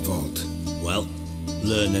near your vault. Well,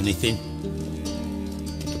 learn anything?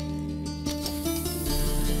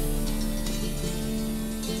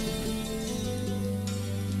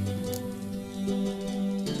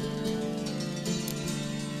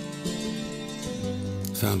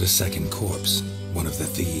 Found a second corpse. One of the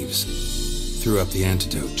thieves. Threw up the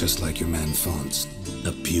antidote, just like your man Fonz.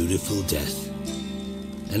 A beautiful death.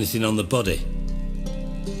 Anything on the body?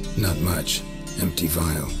 Not much. Empty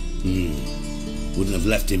vial. Wouldn't have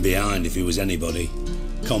left him behind if he was anybody.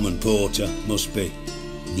 Common porter, must be.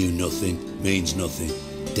 Knew nothing, means nothing.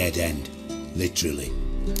 Dead end. Literally.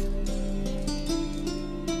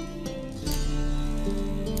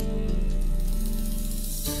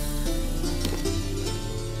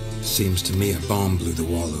 Seems to me a bomb blew the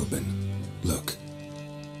wall open. Look.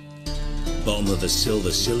 Bottom of a silver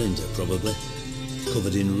cylinder, probably.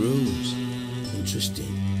 Covered in runes.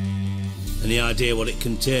 Interesting. Any idea what it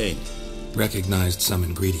contained? Recognized some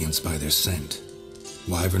ingredients by their scent.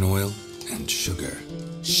 Wyvern oil and sugar.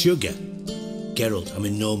 Sugar? Geralt, I'm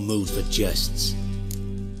in no mood for jests.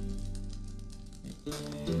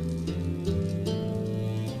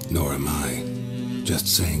 Nor am I. Just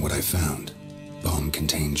saying what I found. Bomb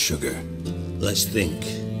contained sugar. Let's think.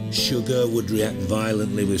 Sugar would react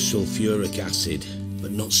violently with sulfuric acid,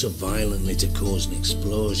 but not so violently to cause an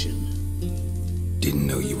explosion. Didn't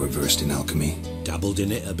know you were versed in alchemy. Dabbled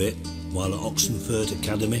in it a bit, while at Oxenford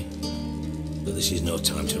Academy. But this is no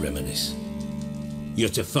time to reminisce. You're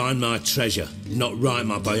to find my treasure, not write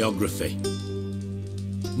my biography.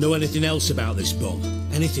 Know anything else about this bomb?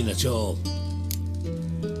 Anything at all?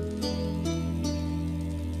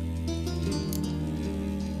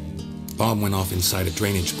 Bomb went off inside a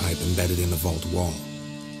drainage pipe embedded in the vault wall.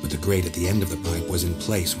 But the grate at the end of the pipe was in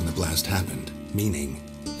place when the blast happened, meaning...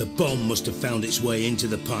 The bomb must have found its way into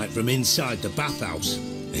the pipe from inside the bathhouse.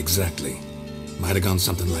 Exactly. Might have gone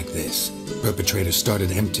something like this. Perpetrator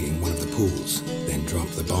started emptying one of the pools, then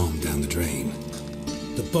dropped the bomb down the drain.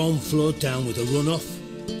 The bomb flowed down with a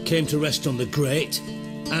runoff, came to rest on the grate,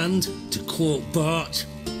 and, to quote Bart,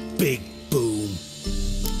 big boom.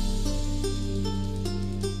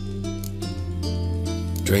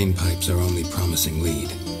 Drain pipes are only promising lead.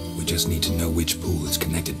 We just need to know which pool it's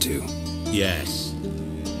connected to. Yes.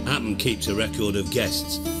 Happen keeps a record of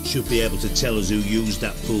guests. Should be able to tell us who used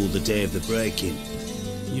that pool the day of the break-in.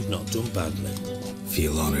 You've not done badly.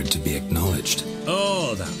 Feel honored to be acknowledged.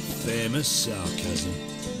 Oh, that famous sarcasm.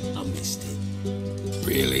 I missed it.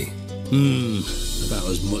 Really? About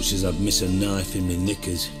as much as I'd miss a knife in my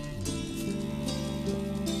knickers.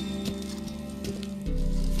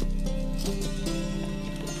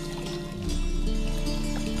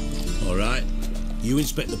 Alright. You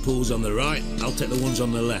inspect the pools on the right, I'll take the ones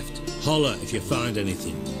on the left. Holler if you find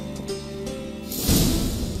anything.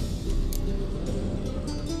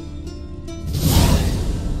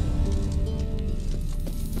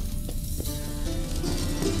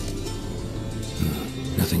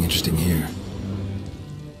 Nothing interesting here.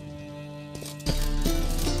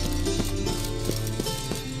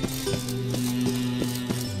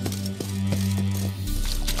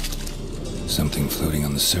 Something floating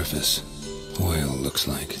on the surface. Oil, looks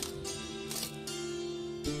like.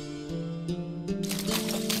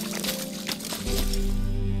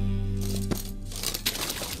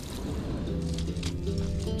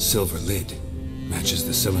 Silver lid. Matches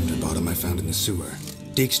the cylinder bottom I found in the sewer.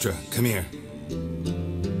 Dijkstra, come here.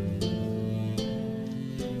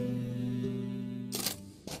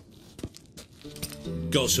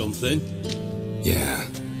 Got something? Yeah,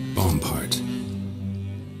 bomb part.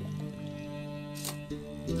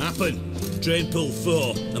 Happen. Drain pool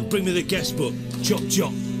 4, and bring me the guest book. Chop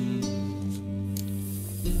chop.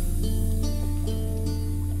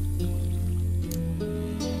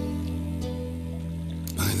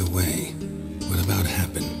 By the way, what about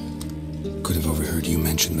Happen? Could have overheard you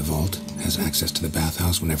mention the vault. Has access to the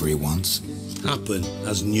bathhouse whenever he wants. Happen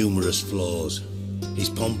has numerous flaws. He's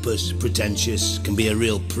pompous, pretentious, can be a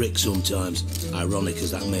real prick sometimes, ironic as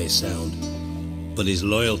that may sound. But his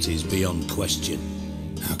loyalty's beyond question.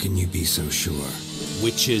 How can you be so sure?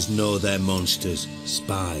 Witches know their monsters,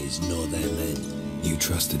 spies know their men. You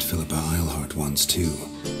trusted Philippa Eilhart once too.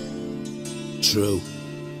 True,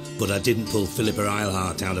 but I didn't pull Philippa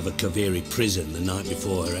Eilhart out of a Kaviri prison the night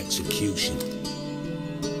before her execution.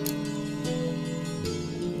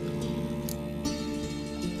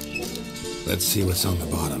 Let's see what's on the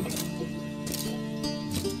bottom.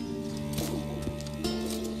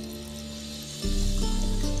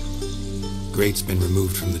 Grate's been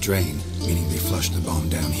removed from the drain, meaning they flushed the bomb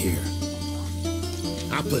down here.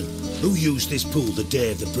 Happen. Who used this pool the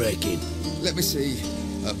day of the break-in? Let me see.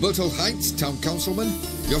 Bertel Heitz, town councilman,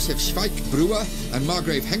 Josef Schweik, brewer, and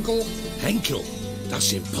Margrave Henkel. Henkel?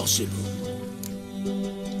 That's impossible.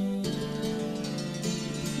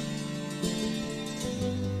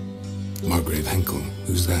 Margrave Henkel,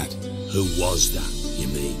 who's that? Who was that, you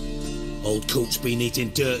mean? Old coot's been eating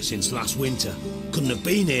dirt since last winter. Couldn't have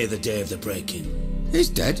been here the day of the break-in. He's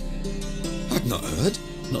dead? I've not heard.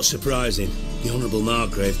 Not surprising. The Honourable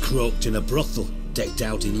Margrave croaked in a brothel, decked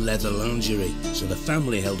out in leather lingerie, so the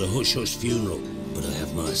family held a hush-hush funeral. But I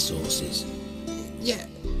have my sources. Yeah,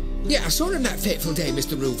 I saw him that fateful day,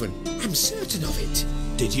 Mr. Reuven. I'm certain of it.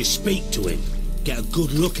 Did you speak to him? Get a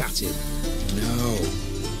good look at him? No.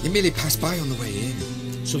 He merely passed by on the way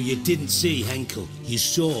in. So you didn't see Henkel, you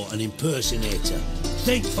saw an impersonator.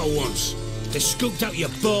 Think for once. They scooped out your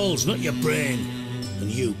balls, not your brain.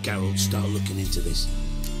 And you, Geralt, start looking into this.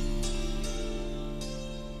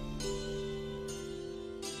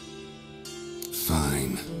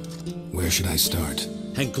 Fine. Where should I start?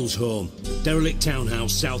 Henkel's home. Derelict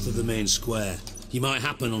townhouse south of the main square. You might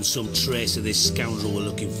happen on some trace of this scoundrel we're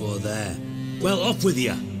looking for there. Well, off with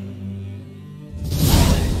you.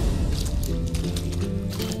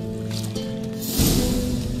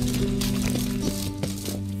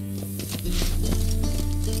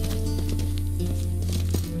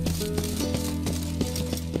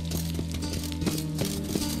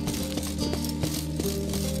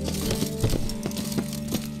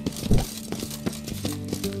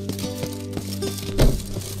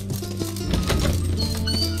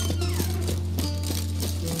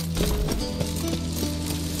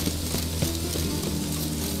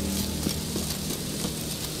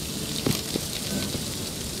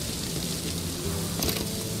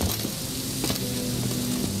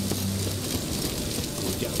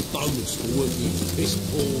 Bonus for working into this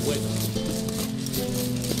poor weather.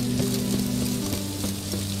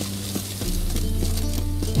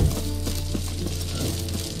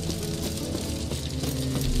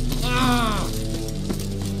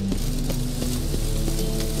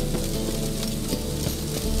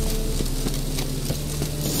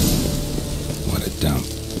 What a dump.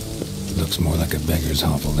 Looks more like a beggar's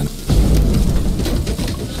hovel than...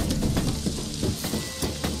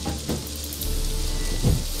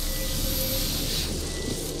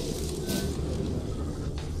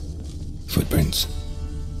 Footprints.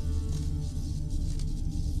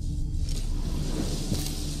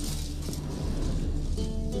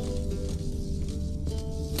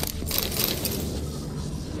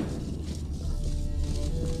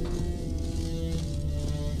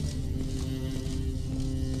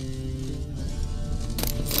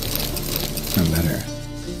 A letter.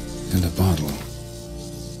 And a bottle.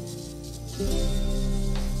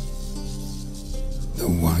 The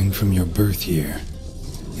wine from your birth year.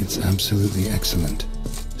 It's absolutely excellent.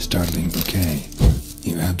 Startling bouquet.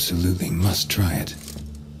 You absolutely must try it.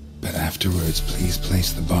 But afterwards, please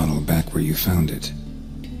place the bottle back where you found it.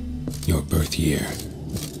 Your birth year.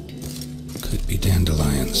 Could be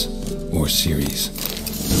dandelions or Ceres.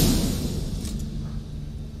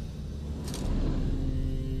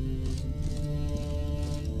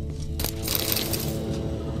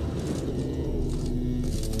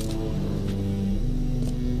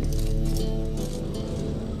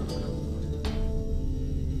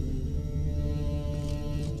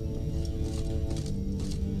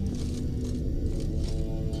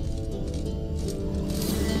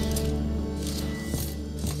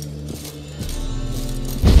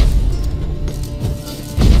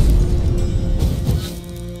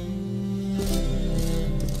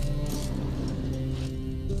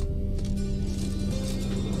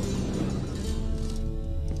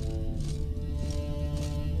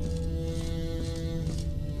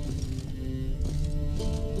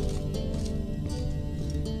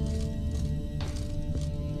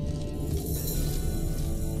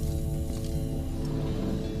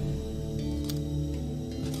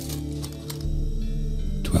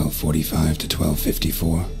 .45 to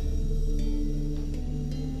 12:54.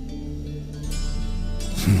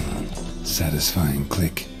 Satisfying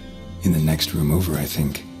click. In the next room over, I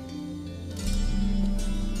think.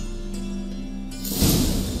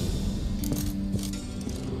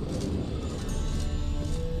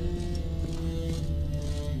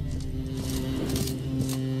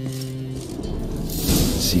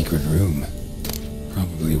 Secret room.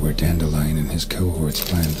 Probably where Dandelion and his cohorts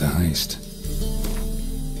planned the heist.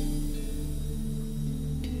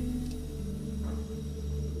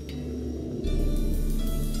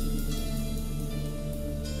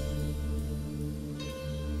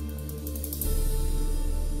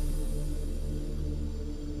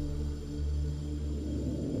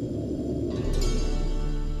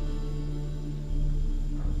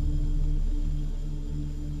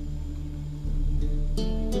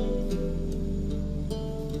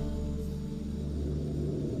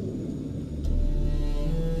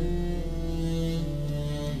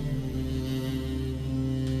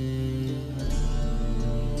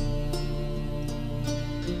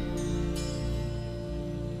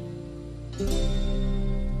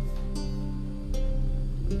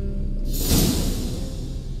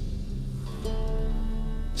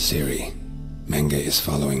 Ciri. Menge is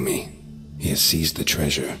following me. He has seized the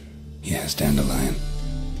treasure. He has Dاندلاين.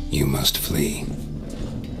 You must flee.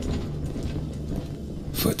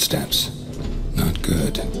 Footsteps. Not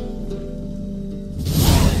good.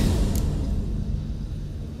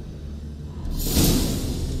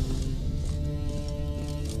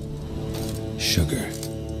 Sugar.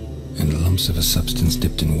 And lumps of a substance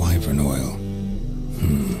dipped in wyvern oil.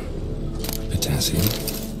 Potassium.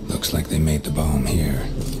 Looks like they made the bomb here.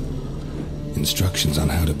 Instructions on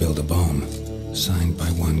how to build a bomb. Signed by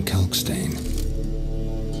one Kalkstain.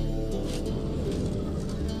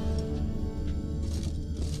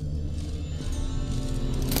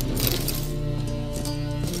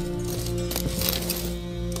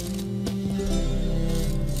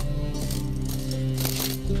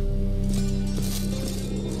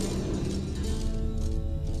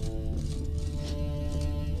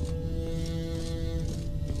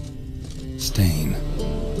 Stain.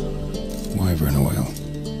 Wyvern oil.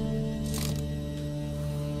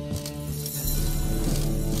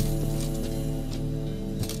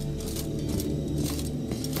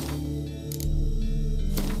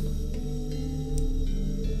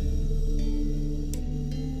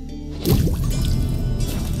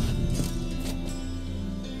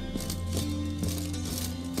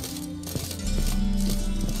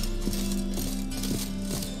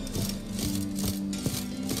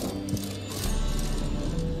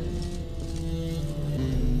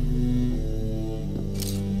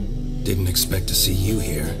 Didn't expect to see you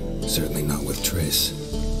here. Certainly not with Triss.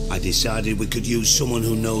 I decided we could use someone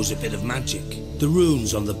who knows a bit of magic. The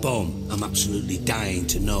runes on the bomb, I'm absolutely dying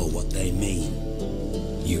to know what they mean.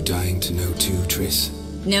 You dying to know too, Triss?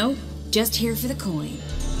 No, just here for the coin.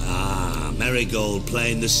 Ah, Marigold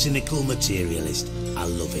playing the cynical materialist. I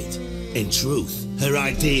love it. In truth, her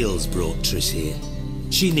ideals brought Triss here.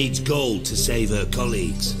 She needs gold to save her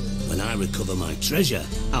colleagues. When I recover my treasure,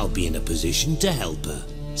 I'll be in a position to help her.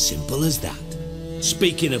 Simple as that.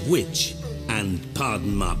 Speaking of which, and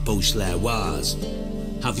pardon my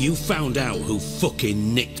Beauclervoise, have you found out who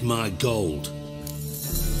fucking nicked my gold?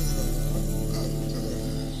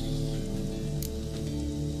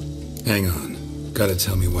 Hang on. Gotta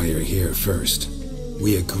tell me why you're here first.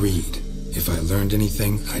 We agreed. If I learned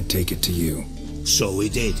anything, I'd take it to you. So we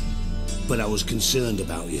did. But I was concerned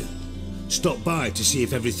about you. Stopped by to see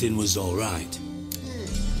if everything was all right.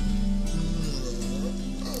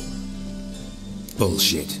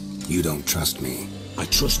 Bullshit. You don't trust me. I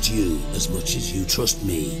trust you as much as you trust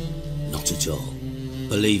me. Not at all.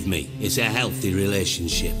 Believe me, it's a healthy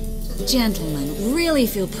relationship. Gentlemen, really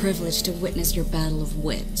feel privileged to witness your battle of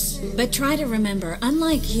wits. But try to remember,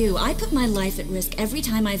 unlike you, I put my life at risk every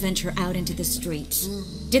time I venture out into the streets.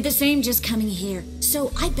 Did the same just coming here.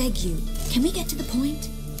 So I beg you, can we get to the point?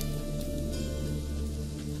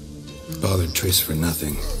 Bothered Triss for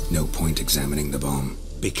nothing. No point examining the bomb.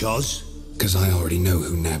 Because? Because I already know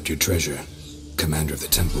who nabbed your treasure. Commander of the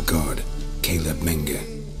Temple Guard, Caleb Menge.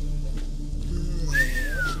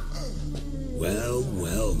 Well,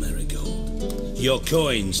 well, Marigold. Your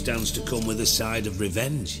coin stands to come with a side of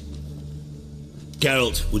revenge.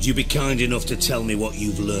 Geralt, would you be kind enough to tell me what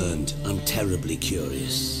you've learned? I'm terribly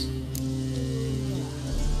curious.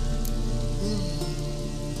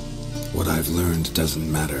 What I've learned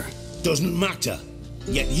doesn't matter. Doesn't matter?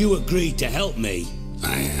 Yet you agreed to help me.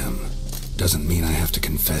 I am. Doesn't mean I have to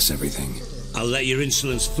confess everything. I'll let your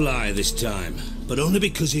insolence fly this time, but only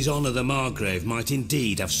because His Honor the Margrave might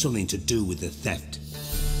indeed have something to do with the theft.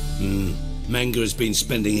 Menge has been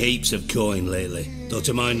spending heaps of coin lately, though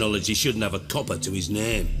to my knowledge he shouldn't have a copper to his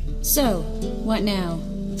name. So, what now?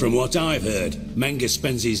 From what I've heard, Menge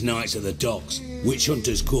spends his nights at the docks, witch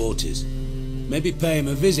hunters' quarters. Maybe pay him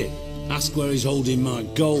a visit, ask where he's holding my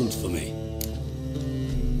gold for me.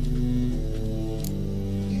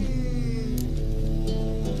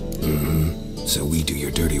 So we do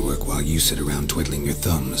your dirty work while you sit around twiddling your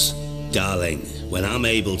thumbs. Darling, when I'm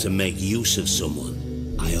able to make use of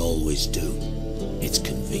someone, I always do. It's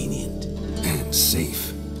convenient. And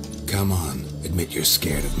safe. Come on, admit you're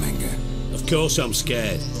scared of Menge. Of course I'm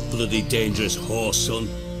scared. Bloody dangerous horse, son.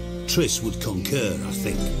 Triss would concur, I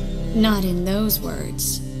think. Not in those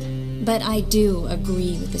words. But I do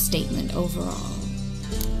agree with the statement overall.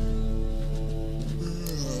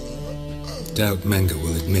 Doubt Menge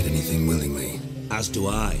will admit anything willingly. As do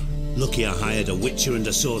I. Lucky I hired a witcher and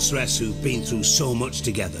a sorceress who've been through so much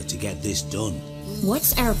together to get this done.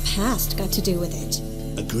 What's our past got to do with it?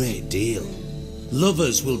 A great deal.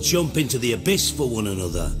 Lovers will jump into the abyss for one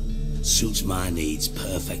another. Suits my needs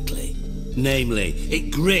perfectly. Namely,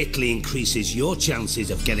 it greatly increases your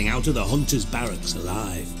chances of getting out of the hunter's barracks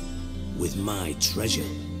alive. With my treasure.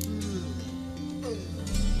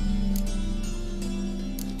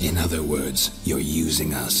 In other words, you're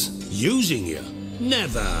using us. Using you?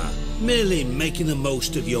 Never. Merely making the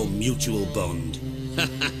most of your mutual bond.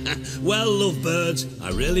 Well, lovebirds, I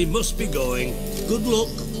really must be going. Good luck.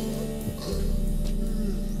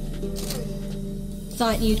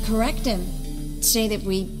 Thought you'd correct him. Say that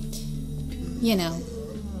we... you know...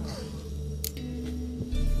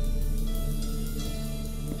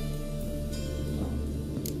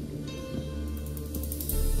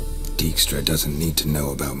 Dijkstra doesn't need to know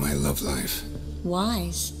about my love life.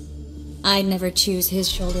 wise. I'd never choose his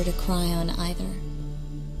shoulder to cry on either.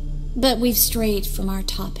 But we've strayed from our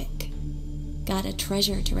topic. Got a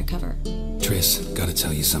treasure to recover. Triss, gotta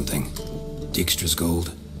tell you something. Dijkstra's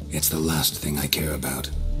gold, it's the last thing I care about.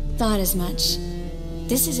 Thought as much.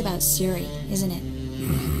 This is about Ciri, isn't it?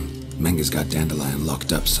 Mm-hmm. Menga's got Dاندلاين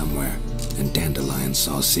locked up somewhere, and Dاندلاين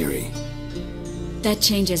saw Ciri. That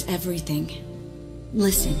changes everything.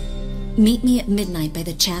 Listen, meet me at midnight by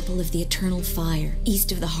the Chapel of the Eternal Fire,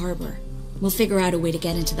 east of the harbor. We'll figure out a way to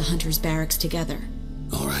get into the Hunter's barracks together.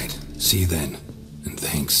 All right, see you then, and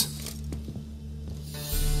thanks.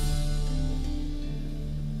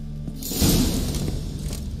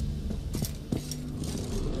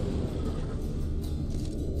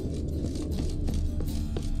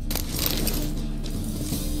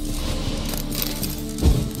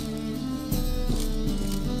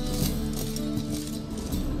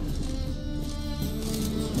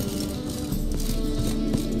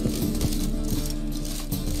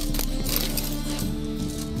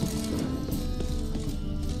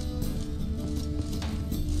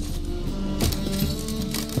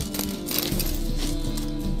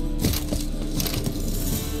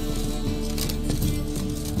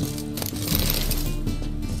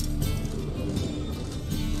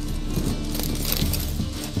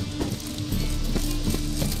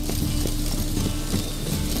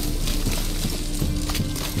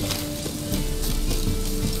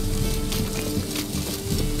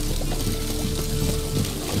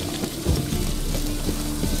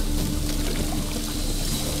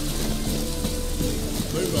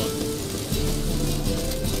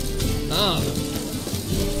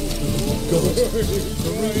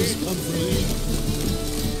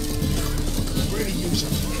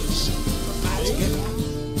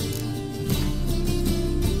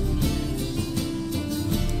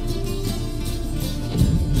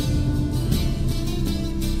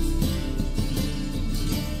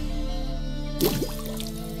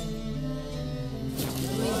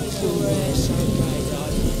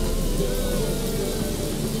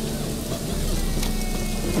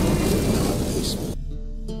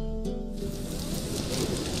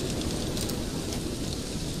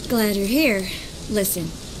 Glad you're here.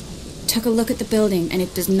 Listen, took a look at the building and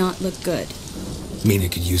it does not look good. Mean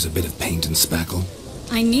it could use a bit of paint and spackle?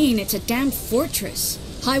 I mean, it's a damn fortress.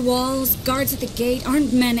 High walls, guards at the gate,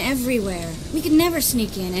 armed men everywhere. We could never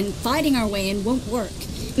sneak in, and fighting our way in won't work.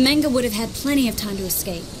 Menga would have had plenty of time to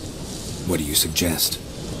escape. What do you suggest?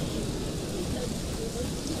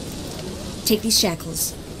 Take these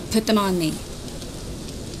shackles. Put them on me.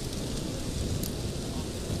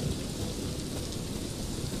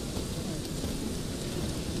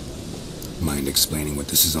 Mind explaining what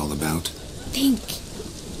this is all about? Think.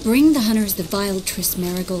 Bring the hunters the vile Triss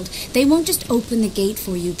Marigold. They won't just open the gate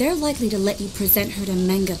for you. They're likely to let you present her to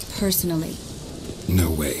Menga personally. No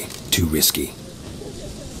way. Too risky.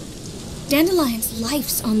 Dandelion's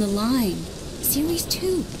life's on the line. Ciri's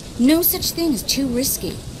too. No such thing as too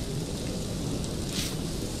risky.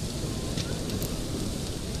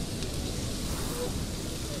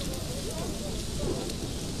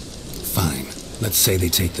 Fine. Let's say they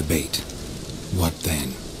take the bait. What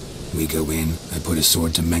then? We go in, I put a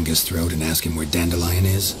sword to Menga's throat and ask him where Dاندلاين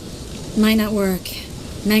is? Might not work.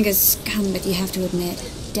 Menga's scum, but you have to admit,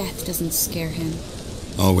 death doesn't scare him.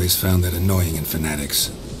 Always found that annoying in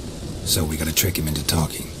fanatics. So we gotta trick him into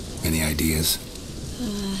talking. Any ideas?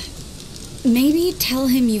 Maybe tell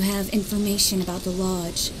him you have information about the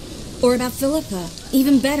Lodge. Or about Philippa.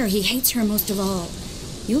 Even better, he hates her most of all.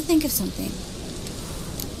 You'll think of something.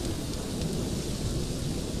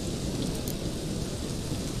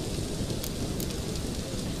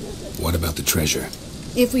 What about the treasure?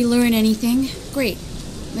 If we learn anything, great.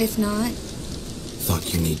 If not...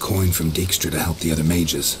 Thought you need coin from Dijkstra to help the other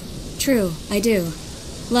mages. True, I do.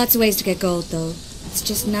 Lots of ways to get gold, though. It's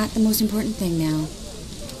just not the most important thing now.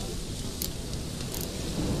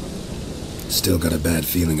 Still got a bad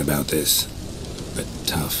feeling about this. But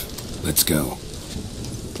tough. Let's go.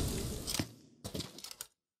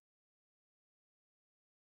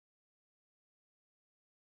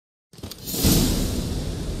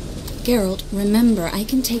 Geralt, remember, I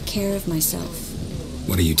can take care of myself.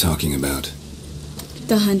 What are you talking about?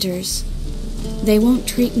 The hunters. They won't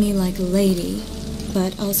treat me like a lady,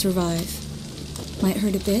 but I'll survive. Might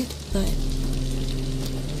hurt a bit, but...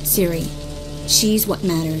 Ciri, she's what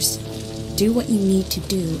matters. Do what you need to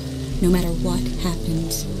do, no matter what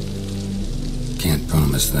happens. Can't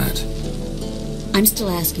promise that. I'm still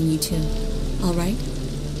asking you to, all right?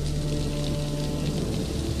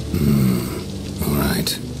 All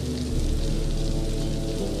right.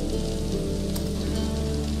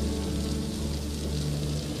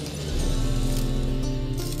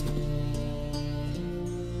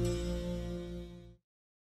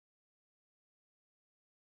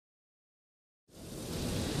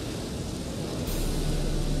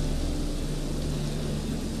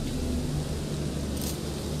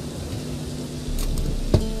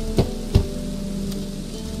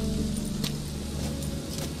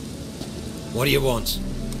 What do you want?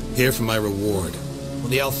 Here for my reward.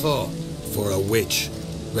 What the hell for? For a witch.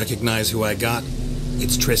 Recognize who I got?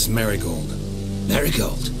 It's Triss Merigold.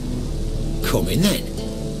 Merigold? Come in then.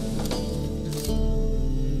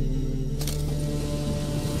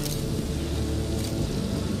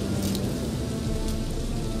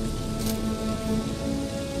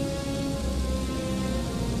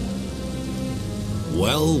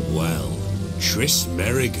 Well, well. Triss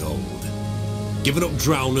Merigold. Giving up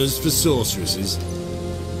drowners for sorceresses?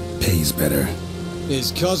 Pays better. It's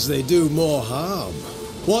 'cause they do more harm.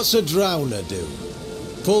 What's a drowner do?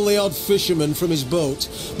 Pull the odd fisherman from his boat.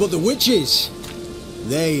 But the witches,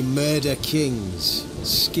 they murder kings,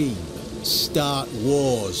 scheme, start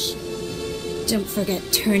wars. Don't forget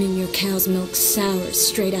turning your cow's milk sour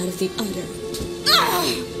straight out of the udder.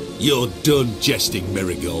 Ah! You're done jesting,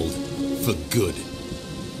 Merigold. For good.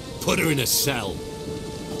 Put her in a cell.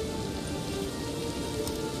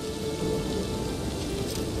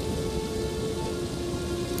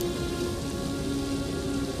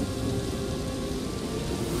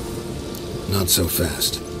 Not so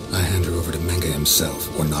fast. I hand her over to Menge himself,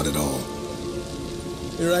 or not at all.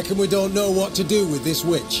 You reckon we don't know what to do with this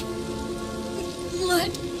witch?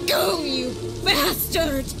 Let go, you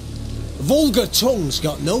bastard! Vulgar tongue's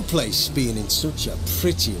got no place being in such a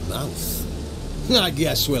pretty mouth. I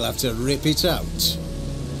guess we'll have to rip it out.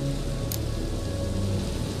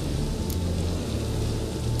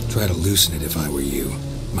 Try to loosen it if I were you.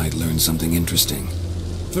 Might learn something interesting.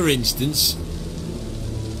 For instance?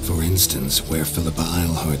 For instance, where Philippa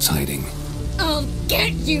Eilhart's hiding. I'll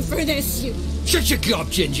get you for this, you... Shut your gob,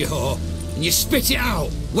 ginger whore, and you spit it out.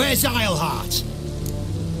 Where's Eilhart?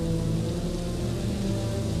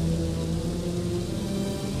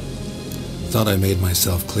 Thought I made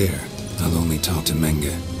myself clear. I'll only talk to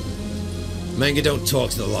Menge. Menge don't talk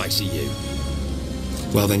to the likes of you.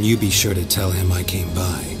 Well, then you be sure to tell him I came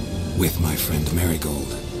by, with my friend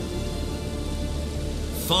Merigold.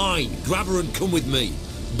 Fine, grab her and come with me.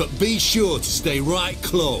 But be sure to stay right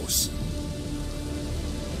close.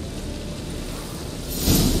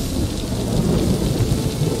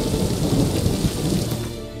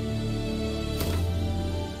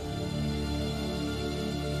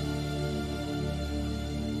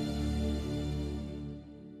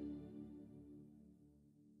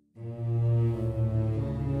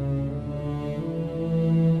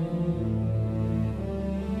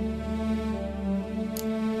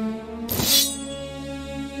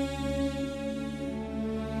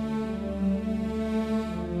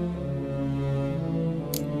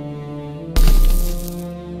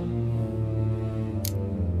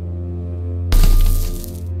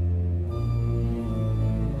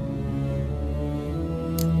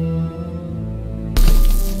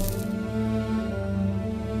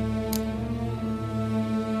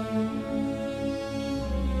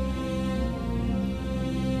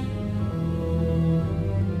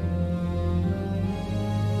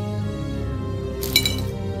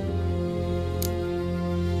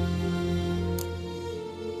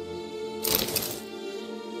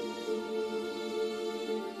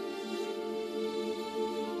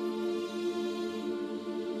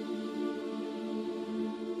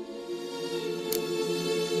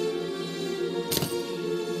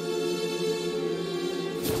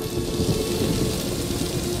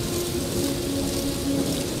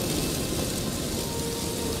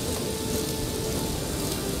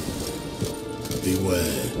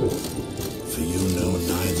 Beware, for you know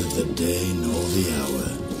neither the day nor the hour.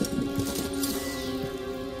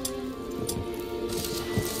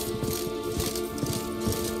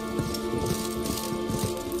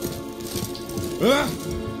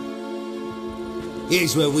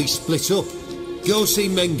 Here's where we split up. Go see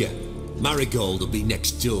Menge. Marigold will be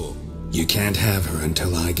next door. You can't have her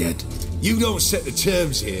until I get... You don't set the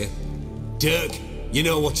terms here. Dirk, You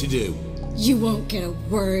know what to do. You won't get a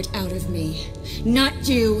word out of me. Not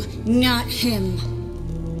you, not him.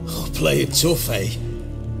 Oh, play it tough, eh?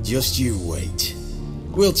 Just you wait.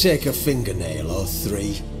 We'll take a fingernail or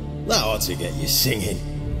three. That ought to get you singing.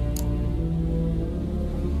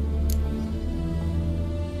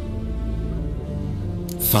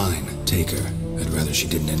 Fine, take her. I'd rather she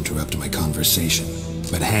didn't interrupt my conversation.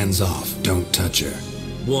 But hands off, don't touch her.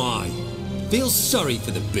 Why? Feel sorry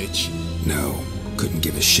for the bitch? No, couldn't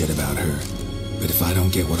give a shit about her. But if I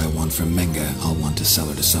don't get what I want from Menga, I'll want to sell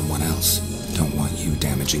her to someone else. Don't want you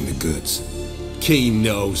damaging the goods. Keen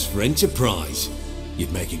nose for enterprise.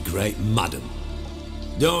 You'd make a great madam.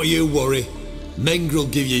 Don't you worry.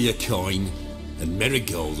 Mengra'll give you your coin, and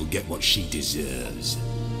Marigold will get what she deserves.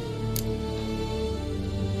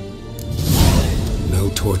 No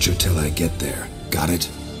torture till I get there. Got it?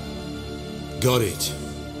 Got it.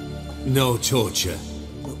 No torture.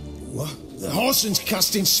 What? The Horson's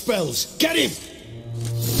casting spells. Get him!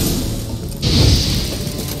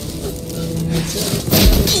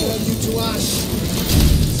 Turn you to ash.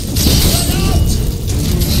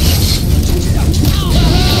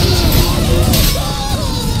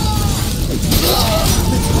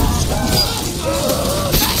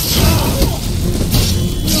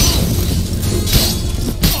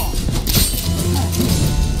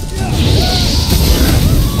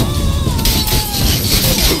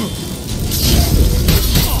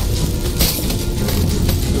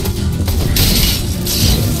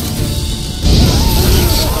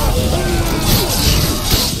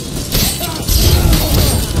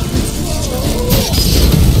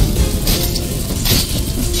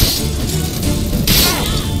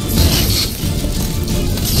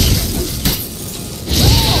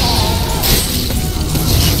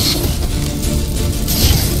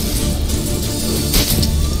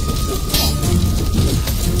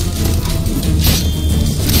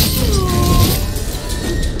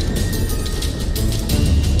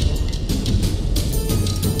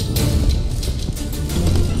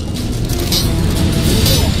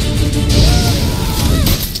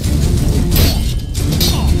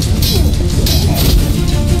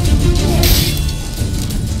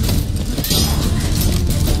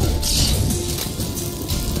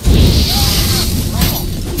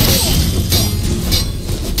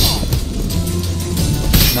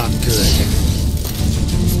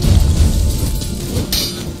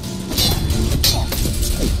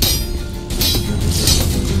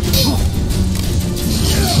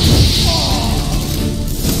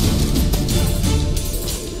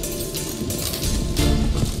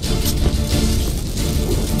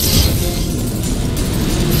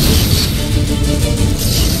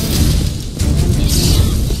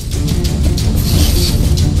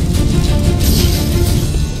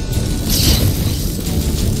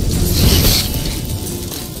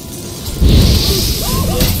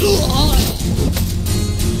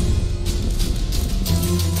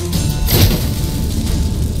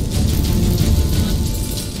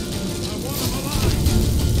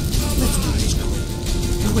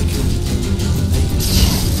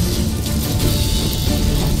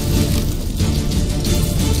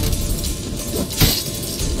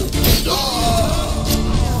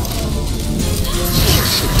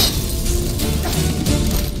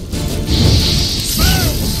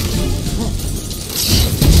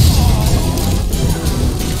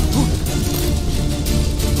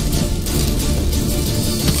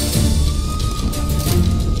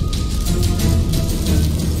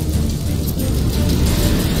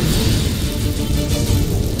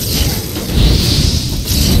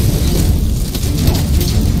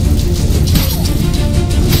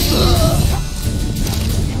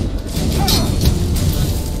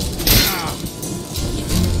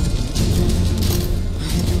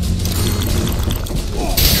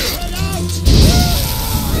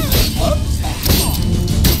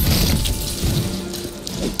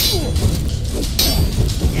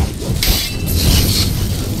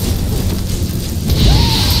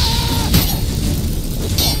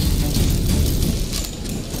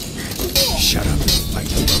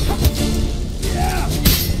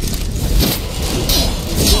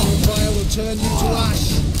 turn you to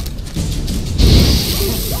ash.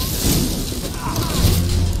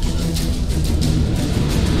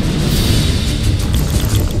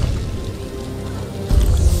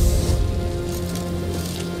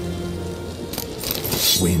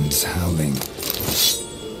 Wind's howling.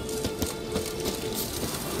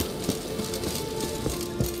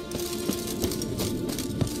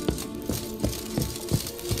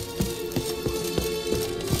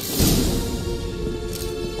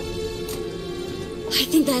 I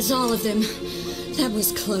think that's all of them. That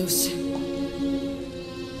was close.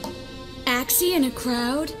 taxi in a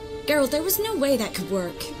crowd? Geralt, there was no way that could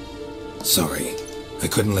work. Sorry. I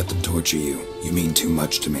couldn't let them torture you. You mean too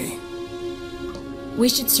much to me. We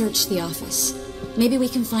should search the office. Maybe we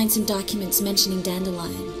can find some documents mentioning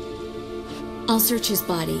Dاندلاين. I'll search his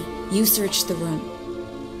body. You search the room.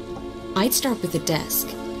 I'd start with the desk.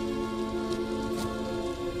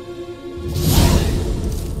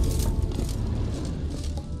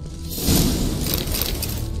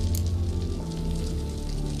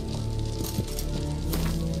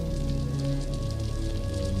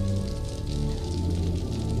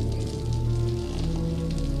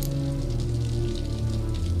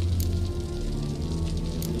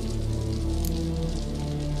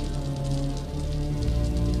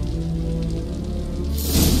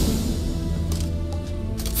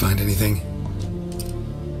 Find anything?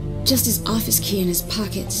 Just his office key in his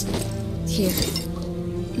pockets. Here.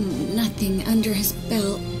 Nothing under his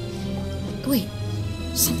belt. Wait,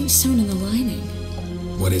 something's sewn in the lining.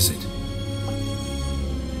 What is it?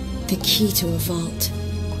 The key to a vault.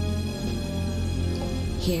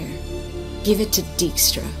 Here. Give it to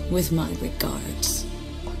Dijkstra with my regards.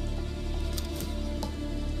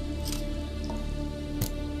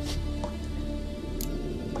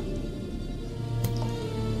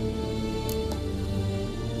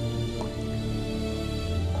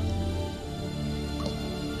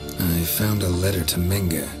 I found a letter to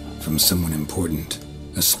Menga from someone important.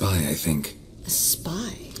 A spy, I think. A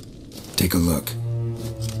spy? Take a look.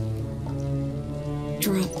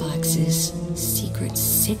 Drop boxes, secret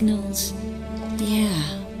signals.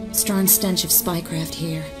 Yeah, strong stench of spycraft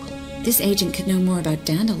here. This agent could know more about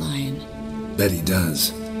Dاندلاين. Bet he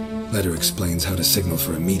does. Letter explains how to signal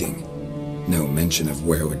for a meeting. No mention of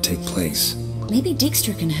where it would take place. Maybe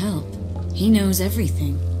Dijkstra can help. He knows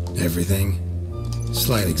everything. Everything?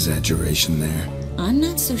 Slight exaggeration there. I'm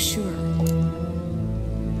not so sure.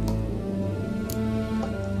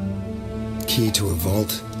 Key to a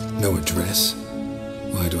vault? No address?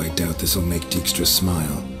 Why do I doubt this'll make Dijkstra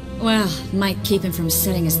smile? Well, might keep him from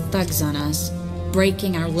setting his thugs on us.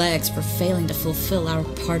 Breaking our legs for failing to fulfill our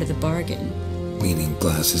part of the bargain. Meaning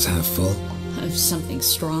glass is half full? Of something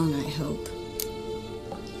strong, I hope.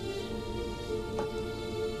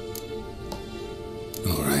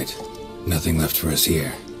 All right. Nothing left for us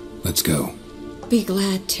here. Let's go. Be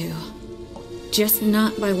glad to. Just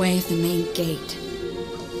not by way of the main gate.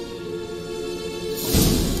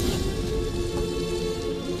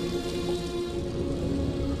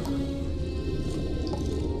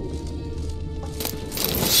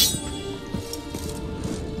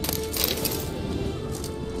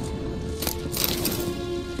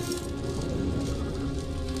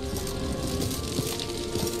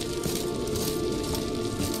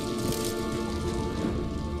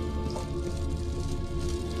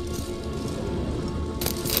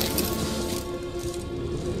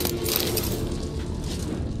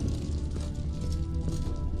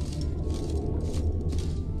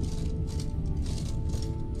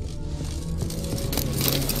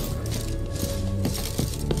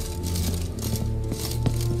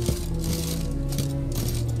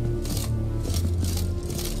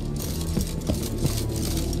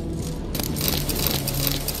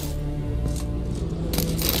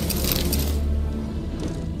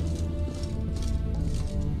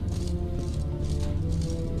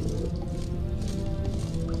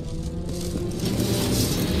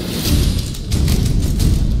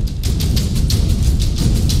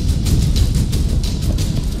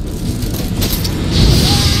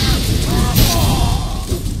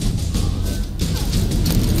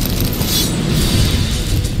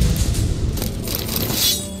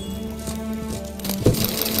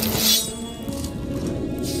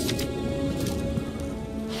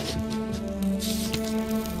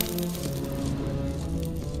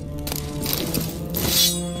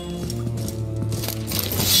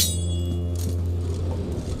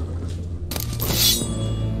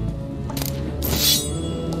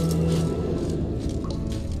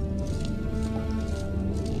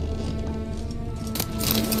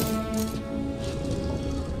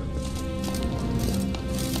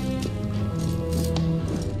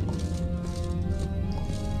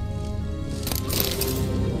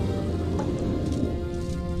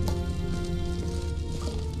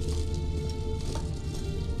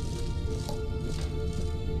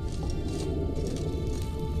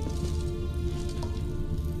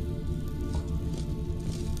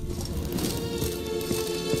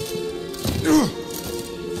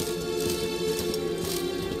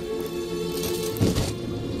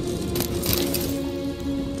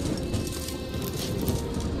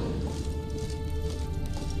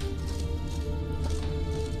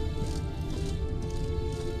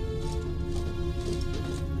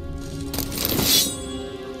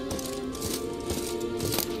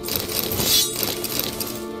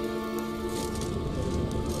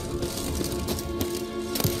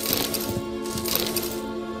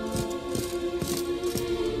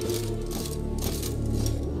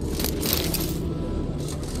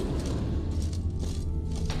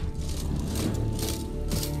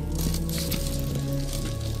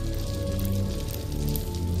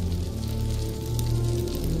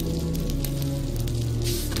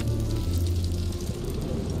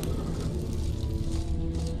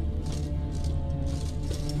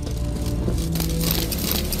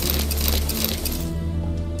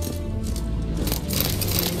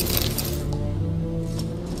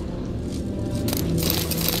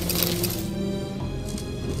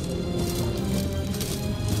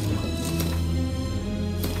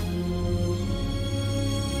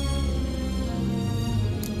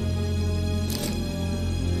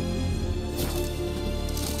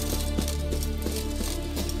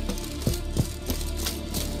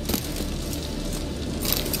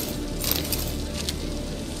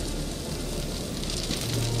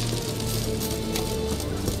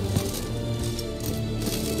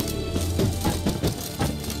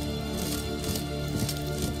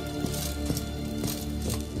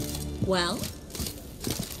 Well?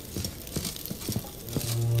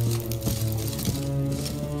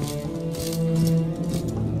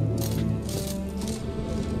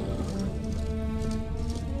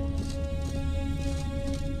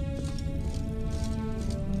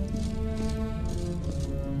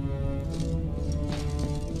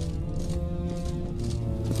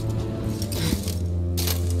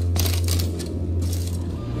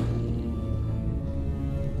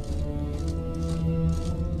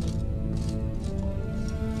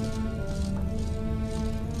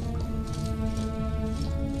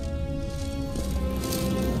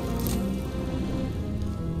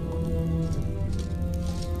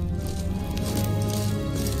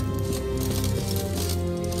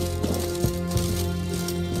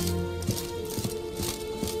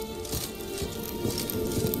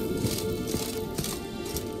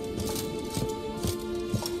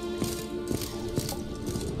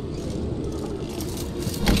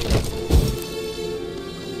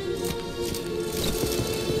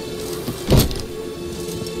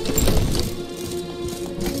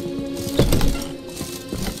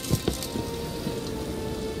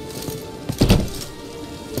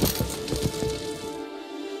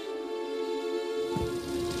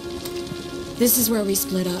 This is where we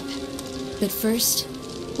split up. But first,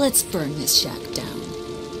 let's burn this shack down.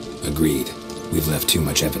 Agreed. We've left too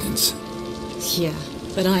much evidence. Yeah,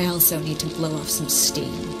 but I also need to blow off some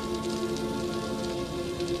steam.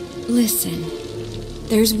 Listen,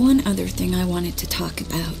 there's one other thing I wanted to talk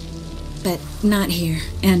about. But not here,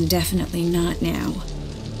 and definitely not now.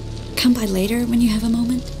 Come by later when you have a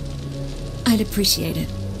moment? I'd appreciate it.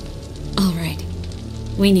 All right.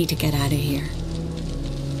 We need to get out of here.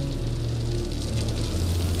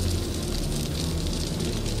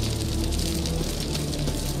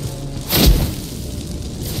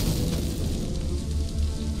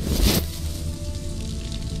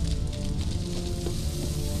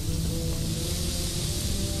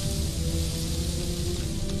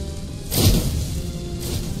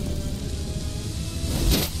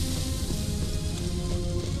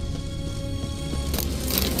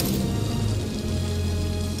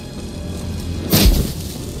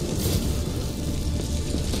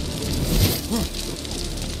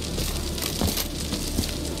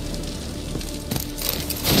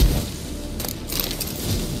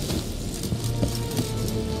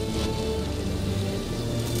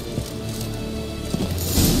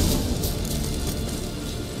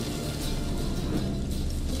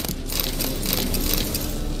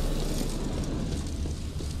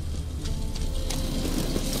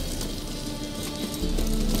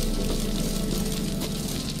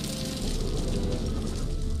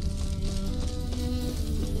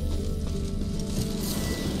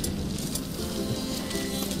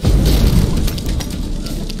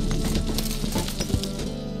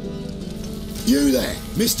 You there,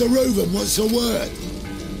 Mr. Reuven wants a word.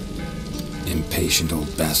 Impatient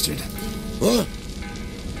old bastard. What?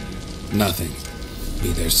 Nothing.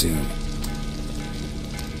 Be there soon.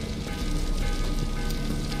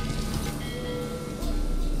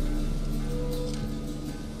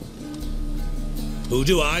 Who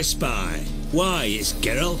do I spy? Why, it's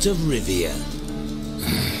Geralt of Rivia.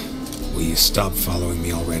 Will you stop following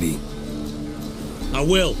me already? I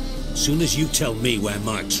will, soon as you tell me where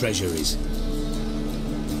my treasure is.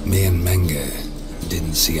 Me and Menge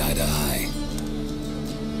didn't see eye to eye.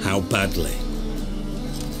 How badly?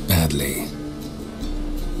 Badly.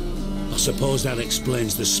 I suppose that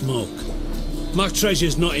explains the smoke. My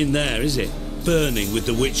treasure's not in there, is it? Burning with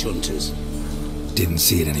the witch hunters. Didn't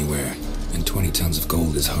see it anywhere, and 20 tons of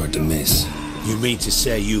gold is hard to miss. You mean to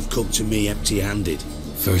say you've come to me empty-handed?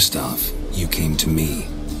 First off, you came to me.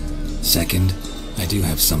 Second, I do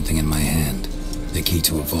have something in my hand. The key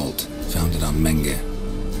to a vault, found it on Menge.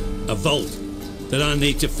 A vault that I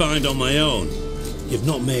need to find on my own. You've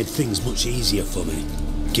not made things much easier for me.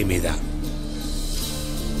 Give me that.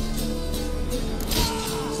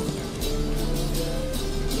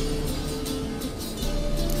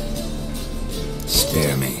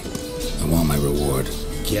 Spare me. I want my reward.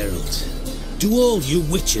 Geralt, do all you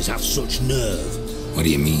witches have such nerve? What do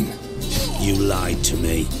you mean? You lied to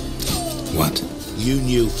me. What? You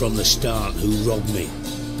knew from the start who robbed me,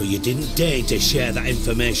 but you didn't deign to share that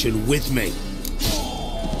information with me.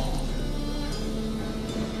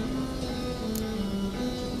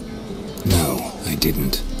 No, I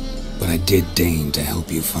didn't. But I did deign to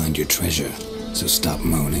help you find your treasure, so stop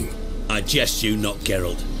moaning. I jest you not,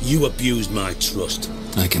 Geralt. You abused my trust.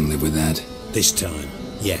 I can live with that. This time,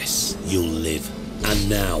 yes, you'll live. And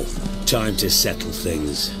now, time to settle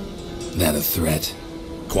things. That a threat?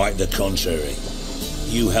 Quite the contrary.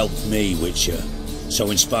 You helped me, Witcher. So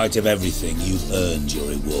in spite of everything, you've earned your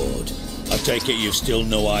reward. I take it you've still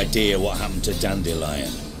no idea what happened to Dاندلاين?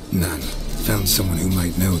 None. Found someone who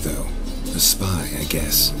might know, though. A spy, I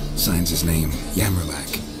guess. Signs his name,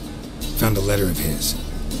 Yammerlak. Found a letter of his.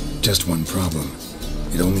 Just one problem.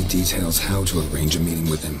 It only details how to arrange a meeting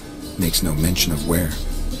with him. Makes no mention of where.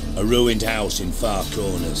 A ruined house in Far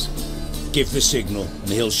Corners. Give the signal, and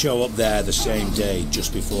he'll show up there the same day,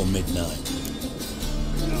 just before midnight.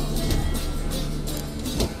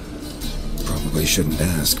 Probably shouldn't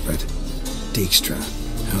ask, but... Dijkstra,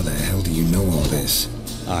 how the hell do you know all this?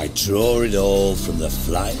 I draw it all from the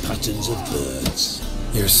flight patterns of birds.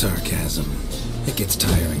 Your sarcasm. It gets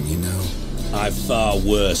tiring, you know. I've far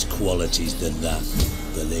worse qualities than that,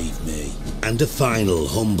 believe me. And a final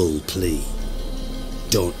humble plea.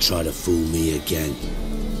 Don't try to fool me again.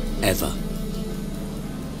 Ever.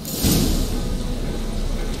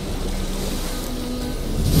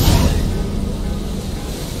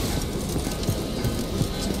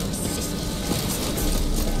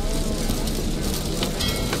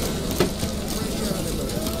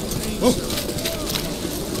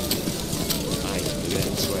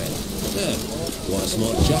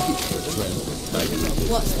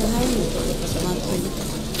 What's the hurry, Malcolm?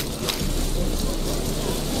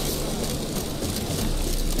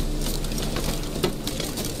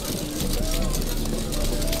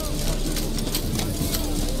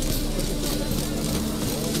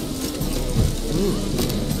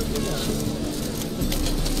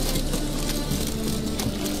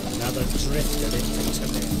 Another drift of it into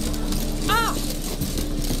me. Ah!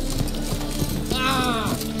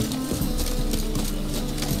 Ah!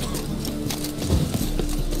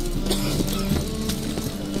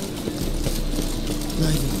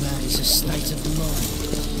 Maybe that is a state of mind.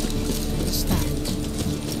 Understand?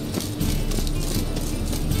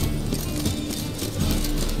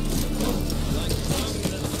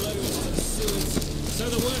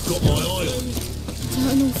 Got my eye on.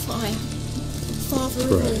 Eternal fire. Father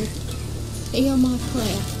of all. Hear my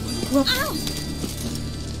prayer. Ow!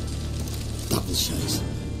 Double shows.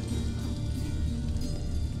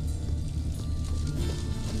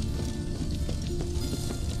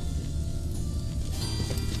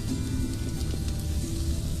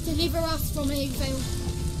 Deliver us from evil.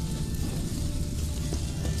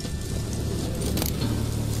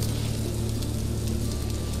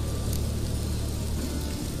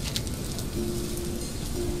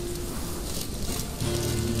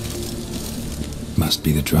 Must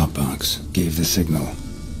be the drop box. Gave the signal.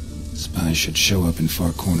 Spies should show up in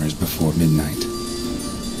Far Corners before midnight.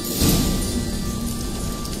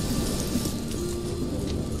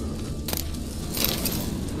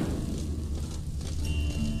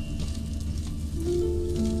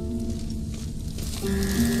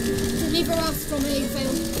 Deliver us from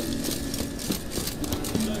evil.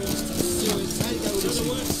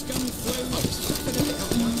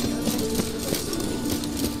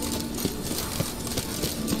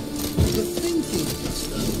 The thinking is,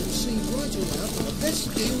 though, will see right around the best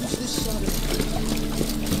deals this side of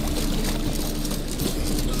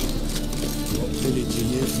What village are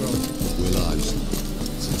you from? Willows.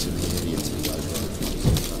 It's in the area to go.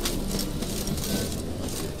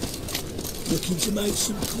 Looking to make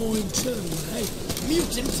some coin too, eh?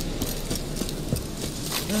 Mutant!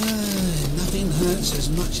 Nothing hurts as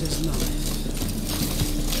much as life.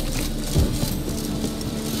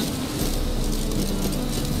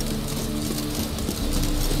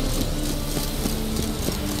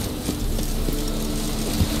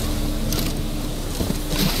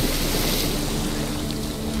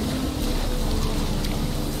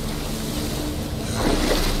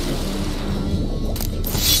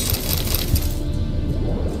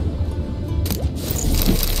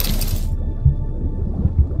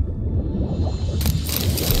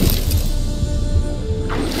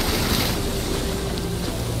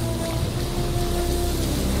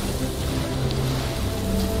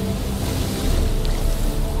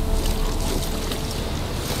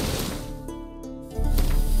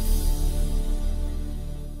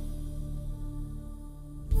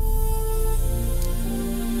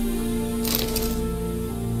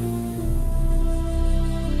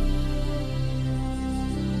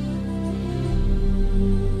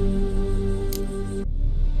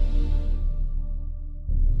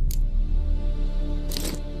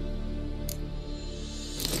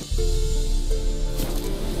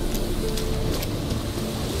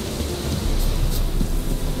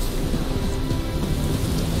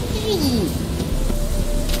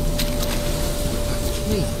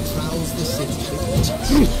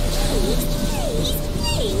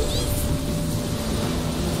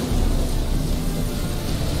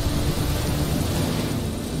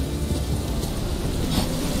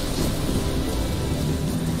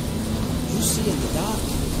 just see in the dark,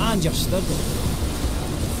 and you're stood there.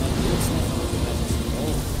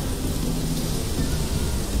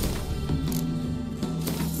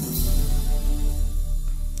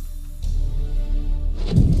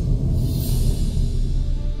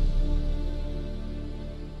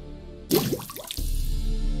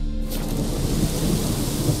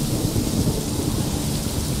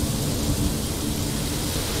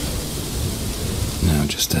 Now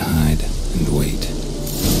just to hide and wait.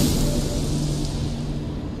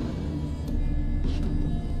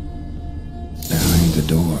 Behind the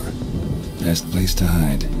door. Best place to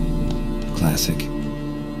hide. Classic.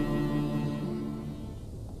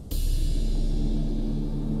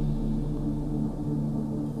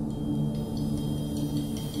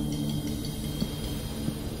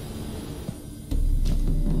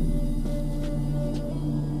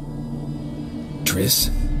 Triss?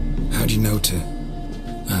 How'd you know to...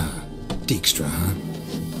 Dijkstra, huh?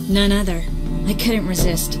 None other. I couldn't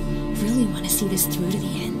resist. Really want to see this through to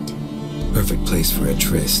the end. Perfect place for a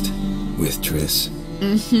tryst. With Triss.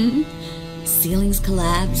 Mm-hmm. Ceilings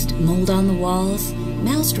collapsed, mold on the walls,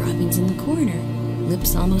 mouse droppings in the corner.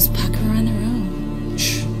 Lips almost pucker on their own.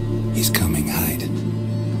 Shh. He's coming, hide.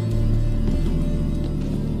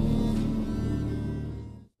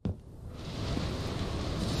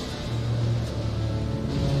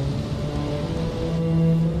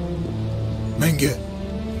 Menge.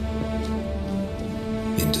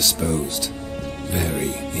 Indisposed.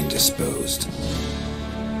 Very indisposed.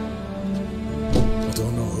 I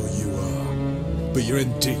don't know who you are, but you're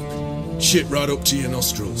in deep. Shit right up to your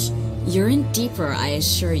nostrils. You're in deeper, I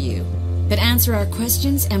assure you. But answer our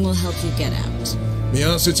questions and we'll help you get out. The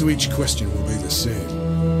answer to each question will be the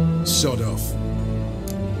same. Sod off.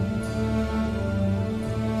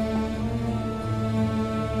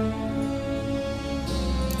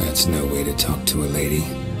 That's no way to talk to a lady.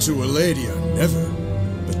 To a lady, I never.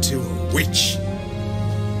 But to a witch.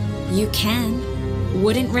 You can.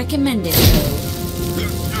 Wouldn't recommend it, though.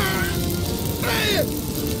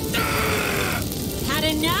 Had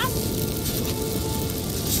enough?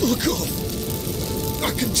 Fuck off.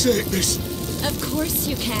 I can take this. Of course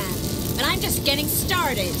you can. But I'm just getting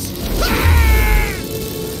started.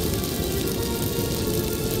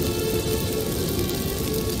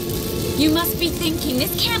 You must be thinking,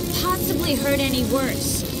 this can't possibly hurt any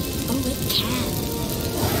worse. Oh, it can.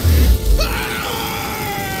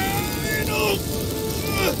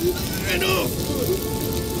 Enough!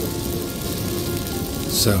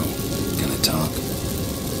 So, gonna talk?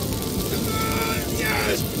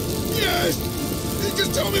 Yes! Yes!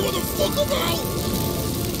 Just tell me what the fuck about!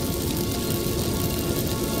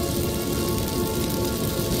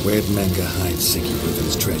 Where'd Menge hide Sicky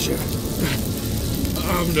Reuven's treasure? I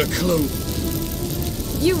haven't a clue.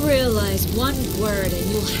 You realize one word and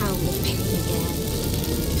you'll howl with pain again.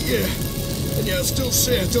 Yeah, and yet I'll still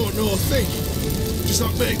say I don't know a thing. Does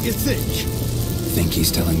that make you think? Think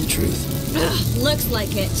he's telling the truth? Ugh, looks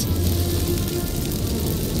like it.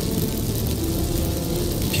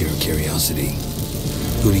 Pure curiosity.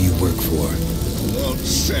 Who do you work for? Won't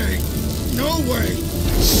say. No way.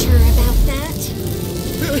 Sure about that?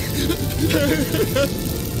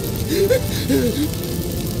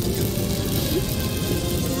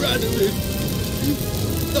 Rádófid.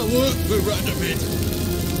 I work for Rádófid.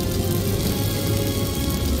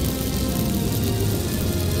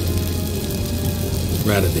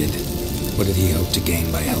 Rádófid. What did he hope to gain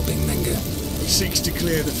by helping Menge? He seeks to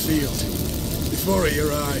clear the field before he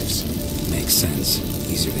arrives. Makes sense.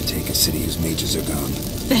 Easier to take a city whose mages are gone.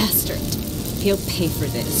 Bastard. He'll pay for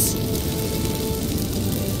this.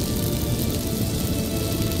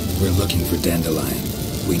 We're looking for Dاندلاين.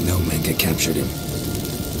 We know Menge captured him.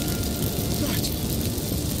 Right.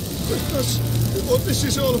 That's what this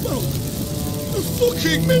is all about. A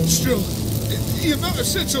fucking minstrel. You might have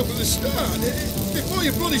said so from the start. Before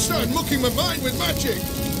you bloody started mucking my mind with magic.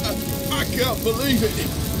 I can't believe it.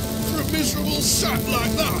 For a miserable sap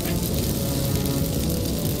like that.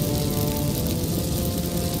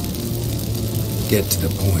 Get to the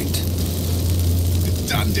point.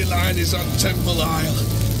 Dاندلاين is on Temple Isle.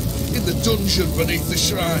 In the dungeon beneath the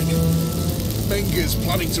shrine. Menge's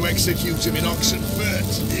planning to execute him in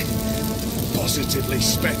Oxenfurt. Positively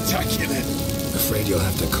spectacular. Afraid you'll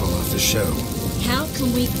have to call off the show. How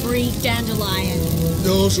can we free Dاندلاين?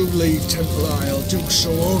 Those who leave Temple Isle do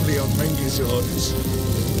so only on Menge's orders.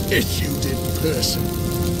 Issued in person.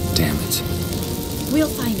 Damn it. We'll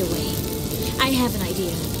find a way. I have an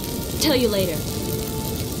idea. Tell you later.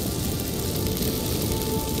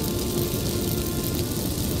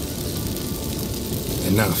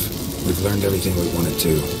 Enough. We've learned everything we wanted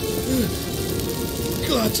to.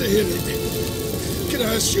 Glad to hear it. Can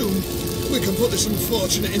I assume we can put this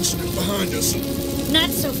unfortunate incident behind us? Not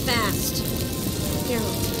so fast.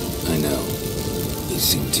 Geralt. I know. You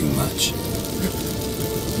seem too much.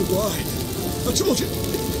 Why? I told you.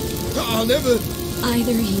 I'll never...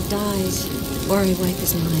 Either he dies, or I wipe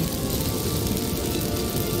his mind.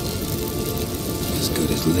 As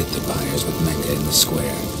good as lit the buyers with Menga in the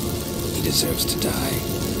square. He deserves to die.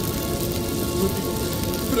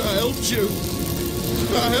 But I helped you.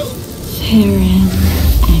 I helped. Farron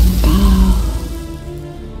and bow.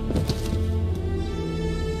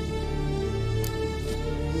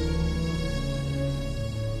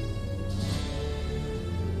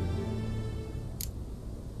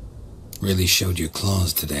 Really showed your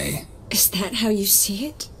claws today. Is that how you see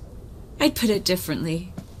it? I'd put it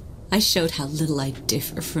differently. I showed how little I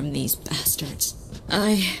differ from these bastards.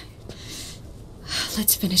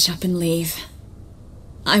 Let's finish up and leave.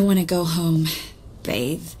 I want to go home,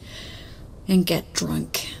 bathe, and get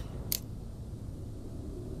drunk.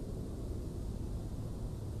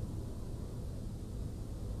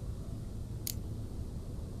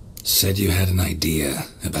 Said you had an idea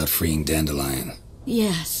about freeing Dاندلاين.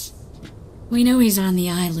 Yes. We know he's on the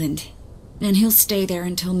island, and he'll stay there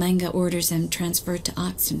until Menga orders him transferred to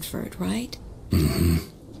Oxenford, right?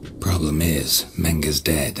 Mm-hmm. Problem is, Menga's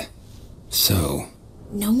dead. So...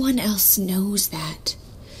 No one else knows that.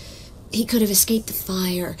 He could have escaped the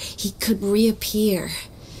fire. He could reappear.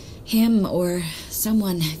 Him or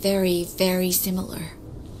someone very, very similar.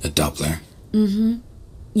 A Doppler? Mm-hmm.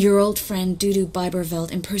 Your old friend Dudu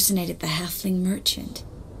Biberveld impersonated the halfling merchant.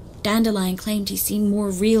 Dاندلاين claimed he seemed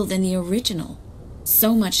more real than the original.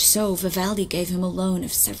 So much so, Vivaldi gave him a loan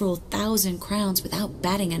of several thousand crowns without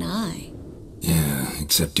batting an eye. Yeah,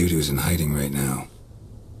 except Dudu's in hiding right now.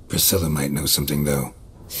 Priscilla might know something, though.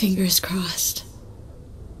 Fingers crossed.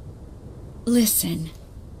 Listen,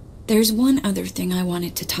 there's one other thing I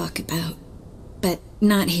wanted to talk about. But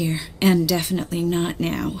not here, and definitely not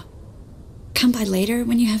now. Come by later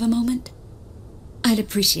when you have a moment? I'd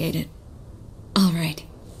appreciate it. All right.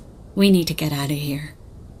 We need to get out of here.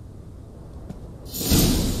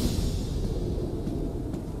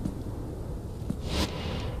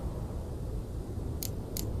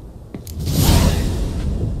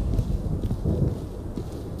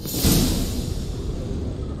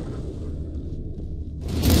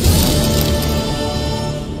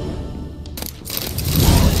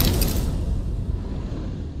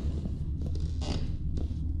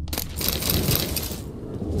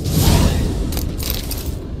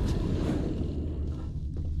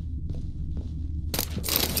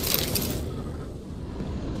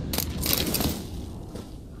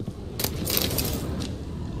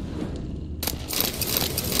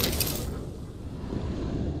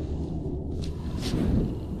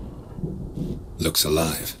 Looks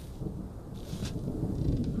alive.